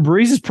sure Drew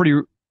Brees is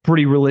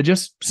pretty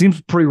religious.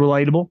 Seems pretty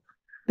relatable.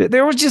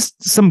 There was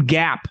just some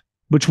gap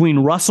between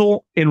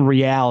Russell and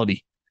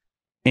reality.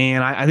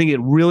 And I think it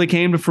really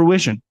came to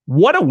fruition.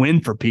 What a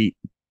win for Pete.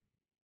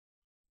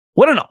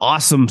 What an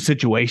awesome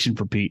situation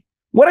for Pete.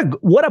 What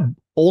a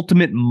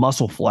ultimate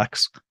muscle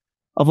flex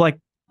of like,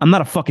 I'm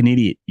not a fucking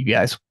idiot, you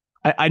guys.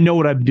 I know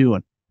what I'm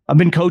doing. I've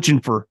been coaching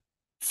for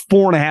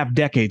 4.5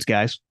 decades,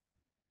 guys.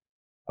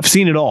 I've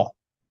seen it all.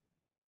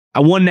 I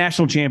won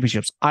national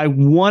championships. I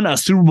won a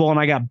Super Bowl and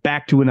I got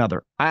back to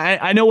another.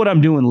 I know what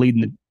I'm doing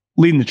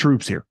leading the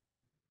troops here.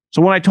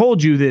 So when I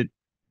told you that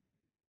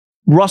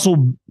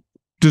Russell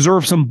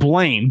deserves some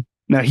blame,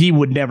 now he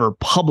would never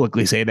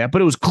publicly say that,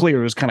 but it was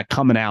clear. It was kind of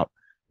coming out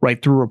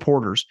right through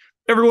reporters.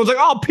 Everyone's like,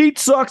 oh, Pete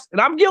sucks. And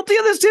I'm guilty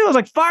of this too. I was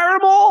like, fire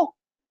them all.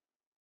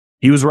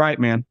 He was right,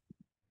 man.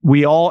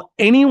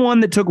 Anyone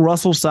that took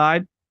Russell's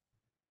side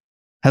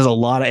has a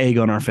lot of egg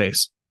on our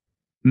face.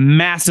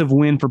 Massive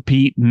win for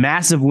Pete,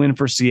 massive win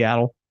for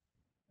Seattle.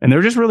 And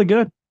they're just really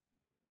good.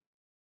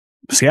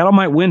 Seattle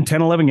might win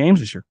 10, 11 games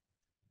this year.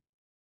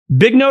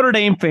 Big Notre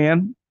Dame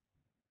fan.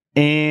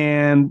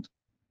 And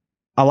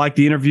I like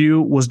the interview,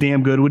 was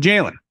damn good with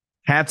Jalen.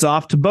 Hats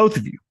off to both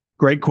of you.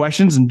 Great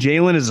questions. And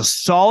Jalen is a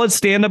solid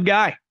stand-up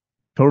guy.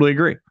 Totally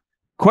agree.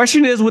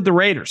 Question is with the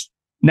Raiders.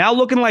 Now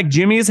looking like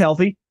Jimmy is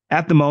healthy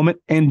at the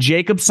moment and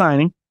Jacob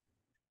signing.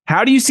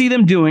 How do you see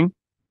them doing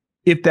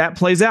if that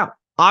plays out?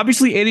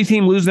 Obviously, any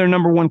team lose their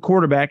number one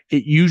quarterback,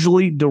 it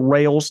usually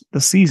derails the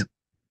season.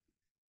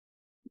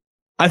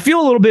 I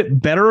feel a little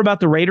bit better about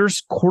the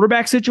Raiders'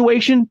 quarterback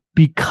situation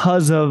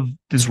because of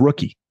this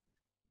rookie.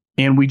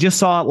 And we just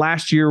saw it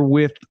last year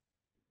with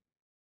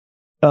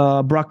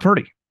Brock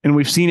Purdy. And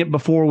we've seen it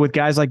before with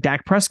guys like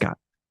Dak Prescott.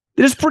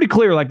 It is pretty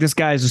clear like this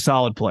guy is a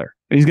solid player.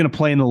 And he's going to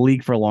play in the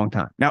league for a long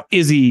time. Now,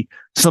 is he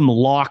some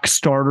lock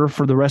starter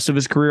for the rest of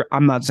his career?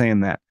 I'm not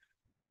saying that.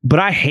 But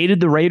I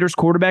hated the Raiders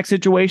quarterback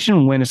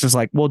situation when it's just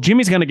like, well,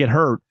 Jimmy's going to get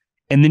hurt,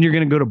 and then you're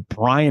going to go to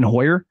Brian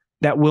Hoyer.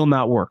 That will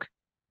not work.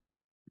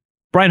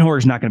 Brian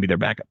Hoyer's not going to be their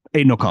backup.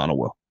 Aiden O'Connell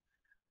will.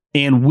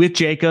 And with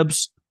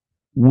Jacobs,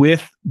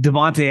 with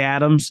Devontae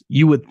Adams,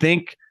 you would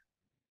think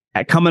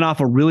coming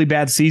off a really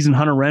bad season,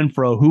 Hunter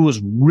Renfrow, who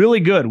was really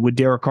good with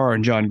Derek Carr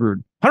and John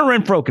Gruden. Hunter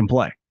Renfrow can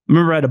play. I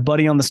remember I had a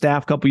buddy on the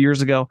staff a couple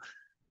years ago.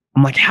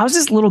 I'm like, how's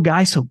this little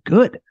guy so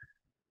good?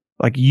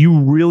 Like, you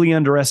really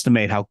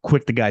underestimate how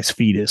quick the guy's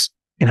feet is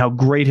and how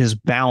great his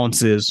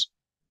balance is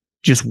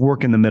just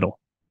work in the middle.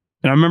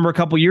 And I remember a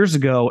couple years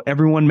ago,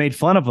 everyone made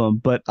fun of him,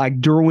 but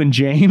like Derwin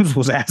James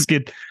was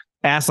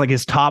asked like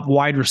his top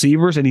wide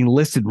receivers, and he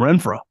listed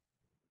Renfrow.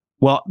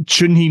 Well,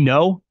 shouldn't he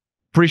know?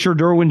 Pretty sure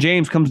Derwin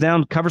James comes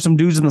down, covers some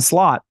dudes in the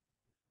slot.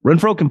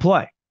 Renfrow can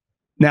play.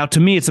 Now, to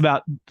me, it's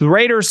about the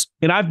Raiders,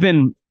 and I've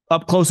been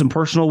up close and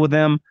personal with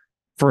them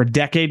for a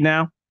decade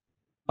now.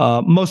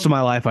 Most of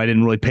my life, I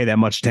didn't really pay that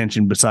much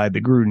attention beside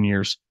the Gruden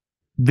years.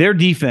 Their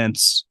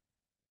defense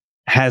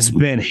has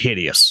been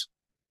hideous,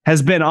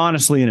 has been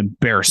honestly an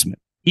embarrassment.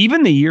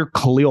 Even the year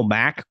Khalil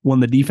Mack won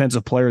the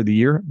Defensive Player of the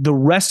Year, the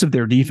rest of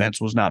their defense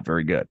was not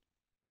very good.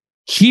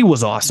 He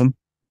was awesome.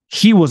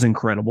 He was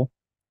incredible.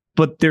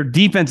 But their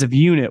defensive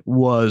unit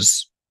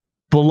was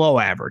below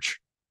average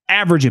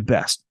at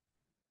best.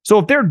 So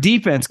if their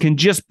defense can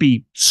just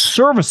be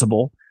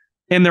serviceable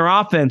and their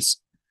offense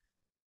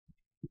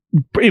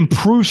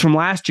improves from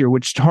last year,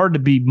 which is hard to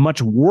be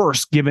much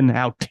worse given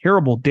how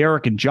terrible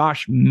Derek and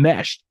Josh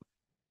meshed,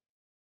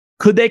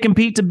 could they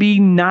compete to be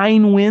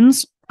 9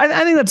 wins?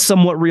 I think that's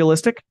somewhat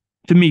realistic.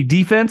 To me,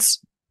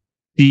 defense,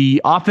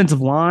 the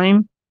offensive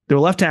line, their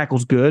left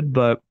tackle's good,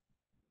 but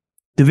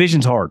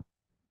division's hard.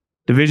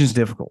 Division's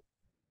difficult.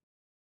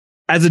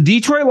 As a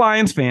Detroit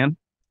Lions fan,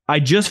 I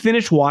just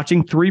finished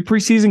watching 3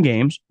 preseason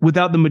games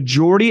without the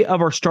majority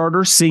of our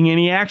starters seeing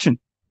any action.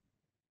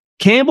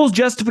 Campbell's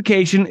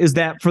justification is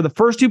that for the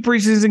first 2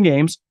 preseason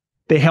games,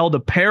 they held a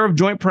pair of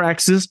joint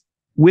practices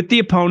with the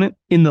opponent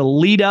in the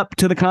lead up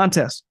to the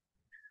contest.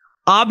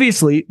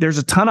 Obviously, there's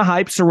a ton of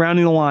hype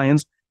surrounding the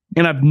Lions,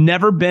 and I've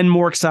never been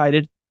more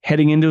excited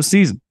heading into a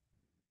season.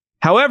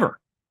 However,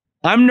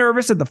 I'm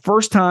nervous that the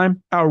first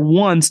time our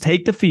ones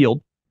take the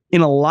field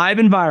in a live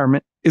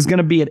environment is going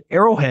to be at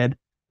Arrowhead,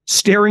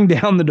 staring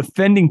down the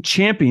defending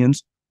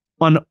champions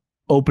on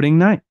opening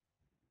night.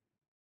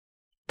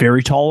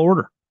 Very tall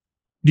order.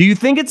 Do you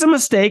think it's a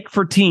mistake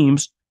for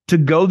teams to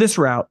go this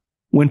route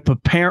when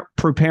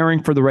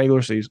preparing for the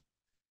regular season?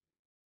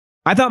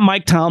 I thought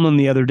Mike Tomlin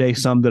the other day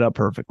summed it up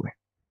perfectly.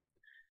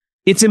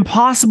 It's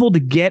impossible to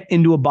get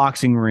into a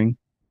boxing ring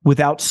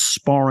without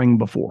sparring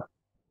before.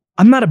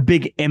 I'm not a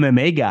big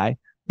MMA guy,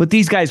 but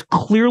these guys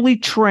clearly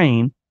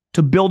train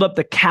to build up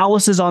the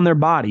calluses on their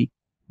body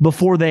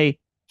before they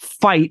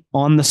fight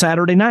on the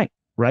Saturday night,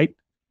 right?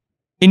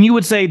 And you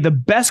would say the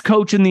best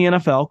coach in the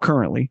NFL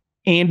currently,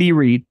 Andy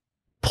Reid,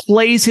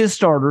 plays his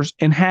starters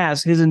and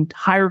has his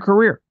entire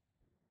career.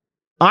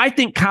 I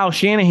think Kyle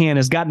Shanahan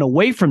has gotten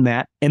away from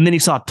that, and then he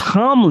saw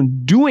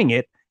Tomlin doing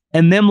it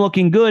and them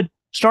looking good,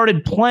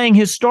 started playing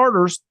his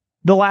starters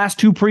the last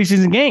 2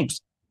 preseason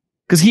games.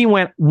 Because he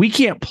went, we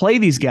can't play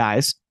these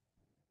guys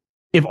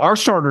if our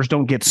starters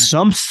don't get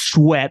some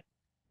sweat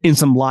in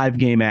some live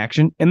game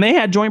action. And they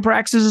had joint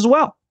practices as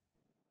well.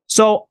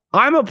 So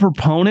I'm a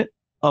proponent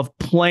of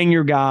playing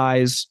your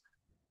guys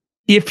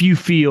if you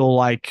feel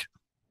like,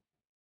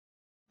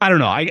 I don't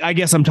know, I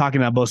guess I'm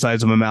talking out both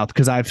sides of my mouth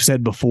because I've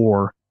said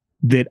before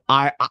that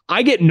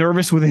I get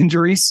nervous with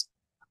injuries.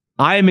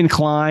 I am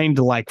inclined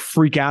to like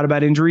freak out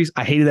about injuries.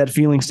 I hated that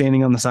feeling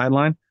standing on the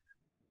sideline.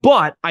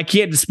 But I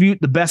can't dispute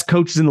the best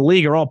coaches in the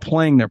league are all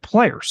playing their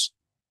players.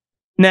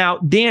 Now,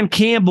 Dan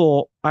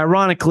Campbell,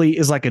 ironically,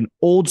 is like an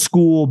old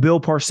school Bill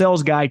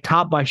Parcells guy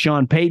topped by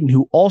Sean Payton,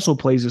 who also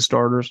plays his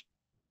starters.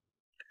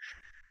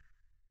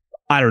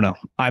 I don't know.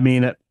 I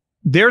mean,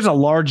 there's a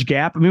large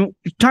gap. I mean,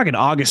 you're talking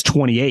August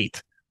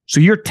 28th. So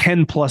you're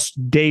 10 plus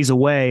days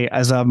away,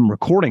 as I'm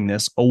recording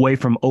this, away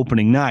from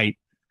opening night.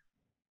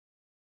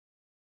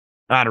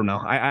 I don't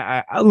know.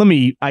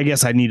 I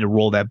guess I need to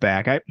roll that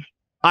back.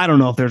 I don't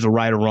know if there's a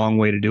right or wrong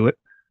way to do it.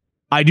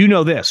 I do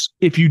know this.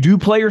 If you do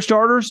play your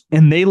starters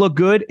and they look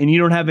good and you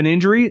don't have an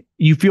injury,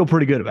 you feel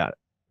pretty good about it.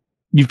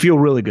 You feel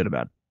really good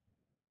about it.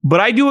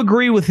 But I do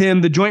agree with him.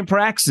 The joint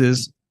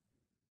practices,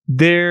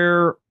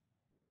 that's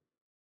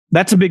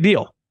a big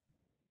deal.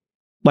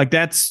 Like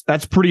that's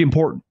pretty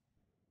important.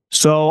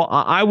 So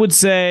I would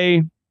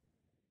say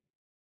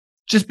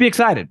just be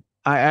excited.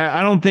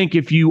 I don't think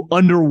if you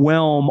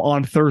underwhelm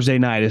on Thursday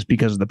night is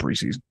because of the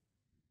preseason.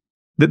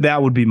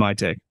 That would be my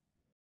take.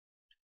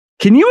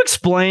 Can you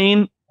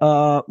explain,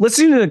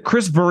 listening to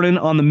Chris Vernon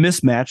on The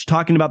Mismatch,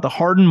 talking about the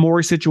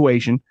Harden-Morey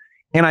situation,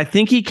 and I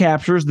think he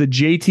captures the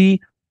JT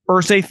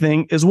Irsay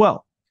thing as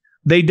well.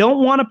 They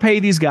don't want to pay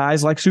these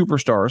guys like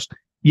superstars,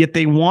 yet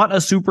they want a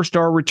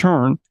superstar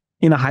return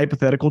in a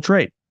hypothetical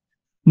trade.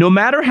 No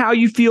matter how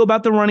you feel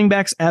about the running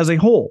backs as a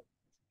whole,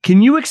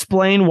 can you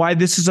explain why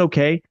this is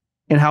okay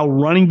and how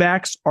running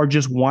backs are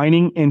just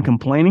whining and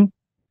complaining?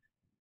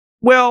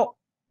 Well,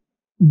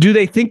 do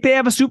they think they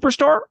have a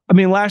superstar? I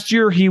mean, last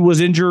year he was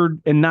injured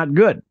and not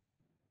good.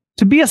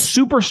 To be a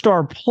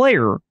superstar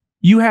player,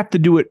 you have to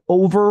do it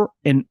over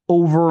and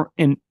over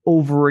and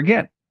over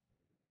again.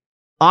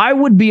 I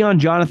would be on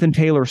Jonathan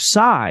Taylor's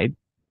side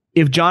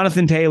if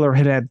Jonathan Taylor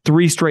had had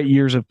 3 straight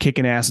years of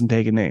kicking ass and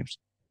taking names.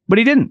 But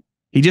he didn't.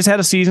 He just had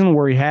a season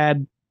where he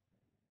had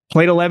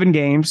played 11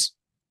 games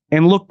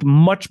and looked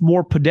much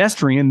more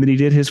pedestrian than he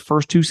did his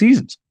first 2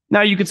 seasons.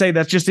 Now, you could say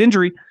that's just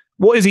injury.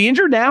 Well, is he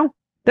injured now?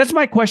 That's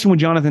my question with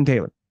Jonathan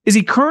Taylor. Is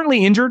he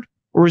currently injured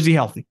or is he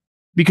healthy?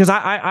 Because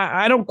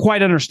I don't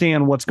quite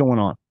understand what's going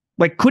on.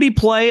 Like, could he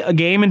play a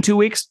game in 2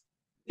 weeks?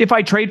 If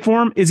I trade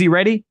for him, is he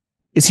ready?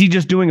 Is he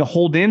just doing a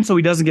hold in so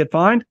he doesn't get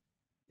fined?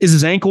 Is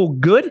his ankle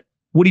good?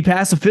 Would he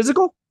pass a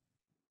physical?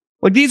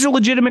 Like, these are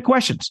legitimate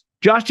questions.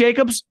 Josh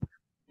Jacobs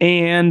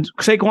and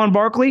Saquon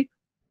Barkley,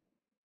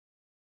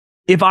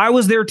 if I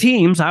was their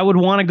teams, I would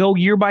want to go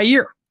year by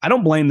year. I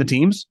don't blame the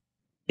teams.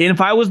 And if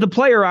I was the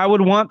player, I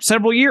would want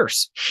several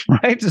years,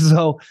 right?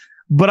 So,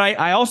 but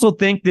I also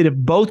think that if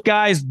both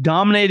guys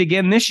dominate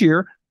again this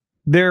year,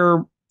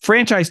 their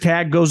franchise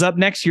tag goes up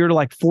next year to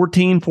like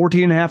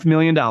 $14.5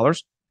 million.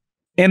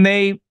 And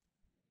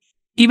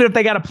even if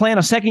they got to plan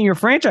a second year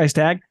franchise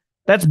tag,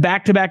 that's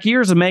back-to-back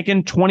years of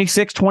making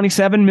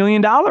 $26-27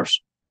 million.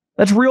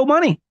 That's real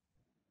money.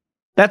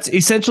 That's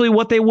essentially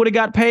what they would have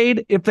got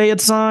paid if they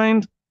had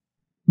signed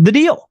the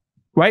deal,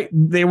 right?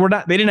 They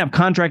didn't have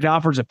contract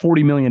offers at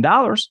 $40 million.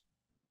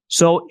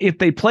 So if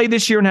they play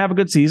this year and have a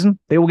good season,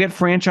 they will get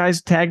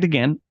franchise tagged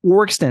again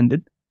or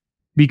extended,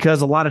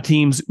 because a lot of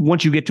teams,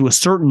 once you get to a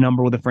certain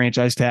number with a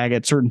franchise tag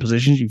at certain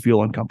positions, you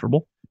feel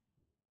uncomfortable.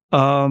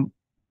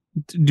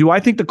 Do I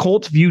think the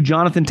Colts view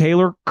Jonathan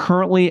Taylor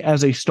currently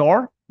as a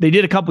star? They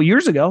did a couple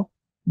years ago,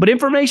 but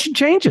information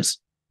changes.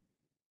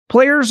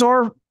 Players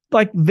are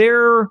like,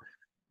 their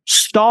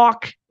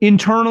stock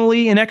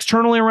internally and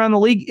externally around the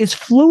league is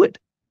fluid.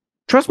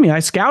 Trust me,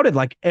 I scouted,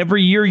 like,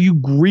 every year you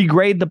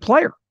regrade the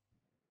player.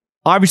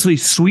 Obviously,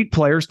 sweet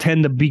players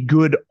tend to be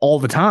good all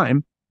the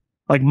time.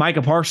 Like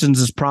Micah Parsons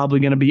is probably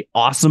going to be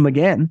awesome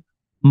again.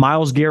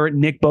 Myles Garrett,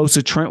 Nick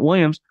Bosa, Trent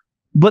Williams.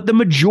 But the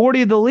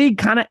majority of the league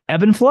kind of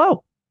ebb and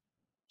flow.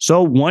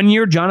 So 1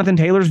 year, Jonathan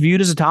Taylor's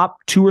viewed as a top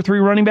 2 or 3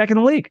 running back in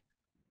the league.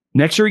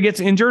 Next year he gets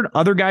injured,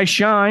 other guys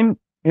shine,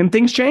 and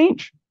things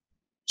change.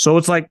 So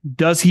it's like,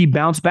 does he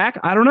bounce back?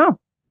 I don't know.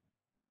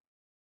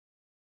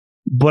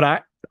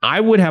 But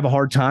I would have a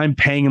hard time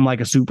paying him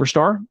like a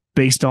superstar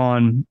based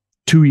on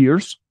 2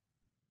 years.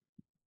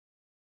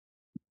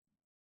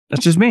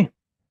 That's just me,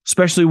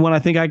 especially when I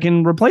think I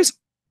can replace him.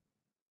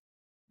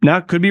 Now,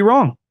 it could be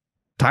wrong.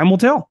 Time will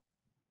tell.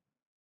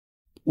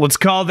 Let's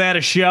call that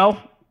a show.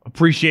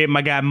 Appreciate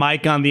my guy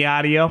Mike on the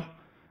audio,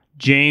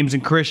 James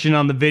and Christian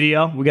on the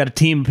video. We got a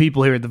team of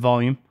people here at the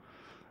Volume.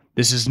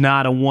 This is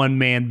not a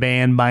one-man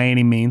band by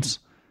any means.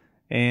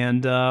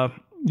 And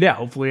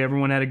hopefully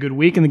everyone had a good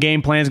week, and the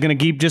game plan is going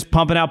to keep just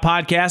pumping out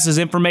podcasts as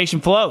information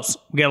flows.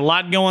 We got a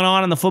lot going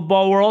on in the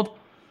football world,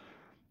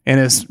 and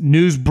as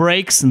news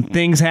breaks and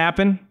things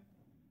happen,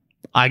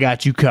 I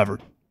got you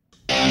covered.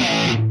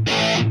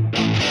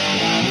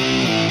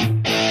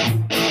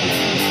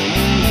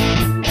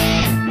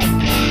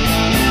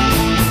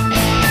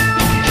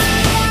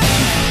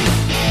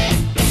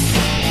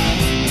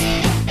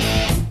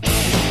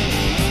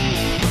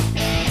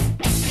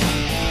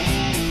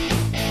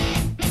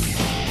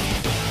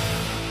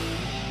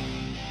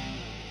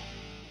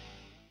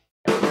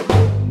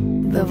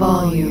 The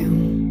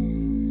Volume.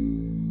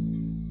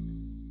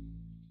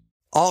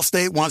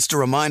 Allstate wants to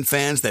remind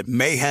fans that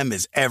mayhem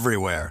is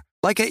everywhere,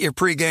 like at your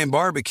pregame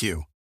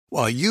barbecue.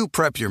 While you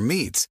prep your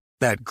meats,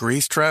 that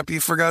grease trap you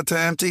forgot to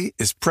empty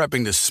is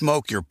prepping to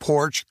smoke your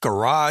porch,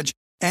 garage,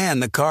 and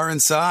the car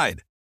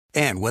inside.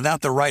 And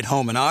without the right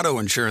home and auto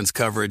insurance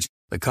coverage,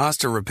 the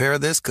cost to repair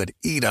this could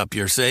eat up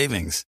your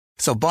savings.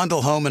 So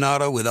bundle home and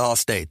auto with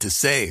Allstate to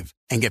save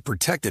and get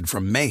protected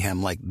from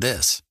mayhem like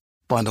this.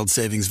 Bundled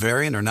savings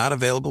vary and are not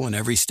available in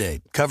every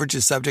state. Coverage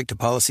is subject to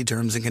policy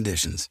terms and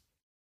conditions.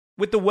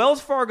 With the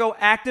Wells Fargo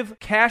Active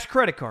Cash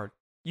Credit Card,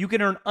 you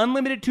can earn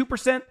unlimited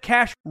 2%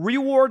 cash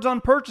rewards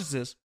on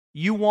purchases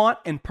you want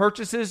and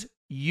purchases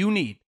you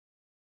need.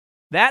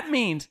 That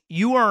means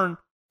you earn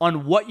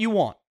on what you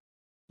want,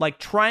 like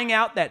trying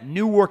out that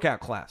new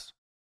workout class,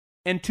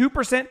 and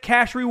 2%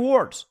 cash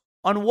rewards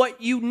on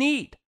what you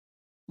need,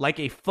 like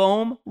a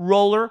foam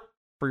roller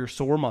for your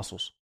sore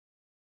muscles.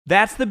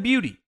 That's the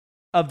beauty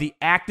of the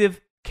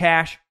Active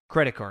Cash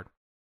Credit Card.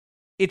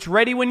 It's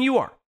ready when you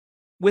are,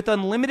 with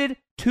unlimited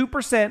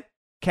 2%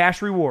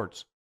 cash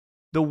rewards.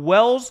 The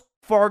Wells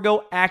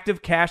Fargo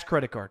Active Cash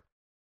Credit Card.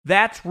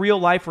 That's real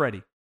life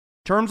ready.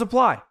 Terms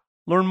apply.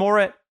 Learn more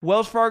at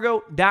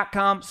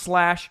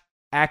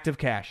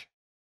wellsfargo.com/activecash.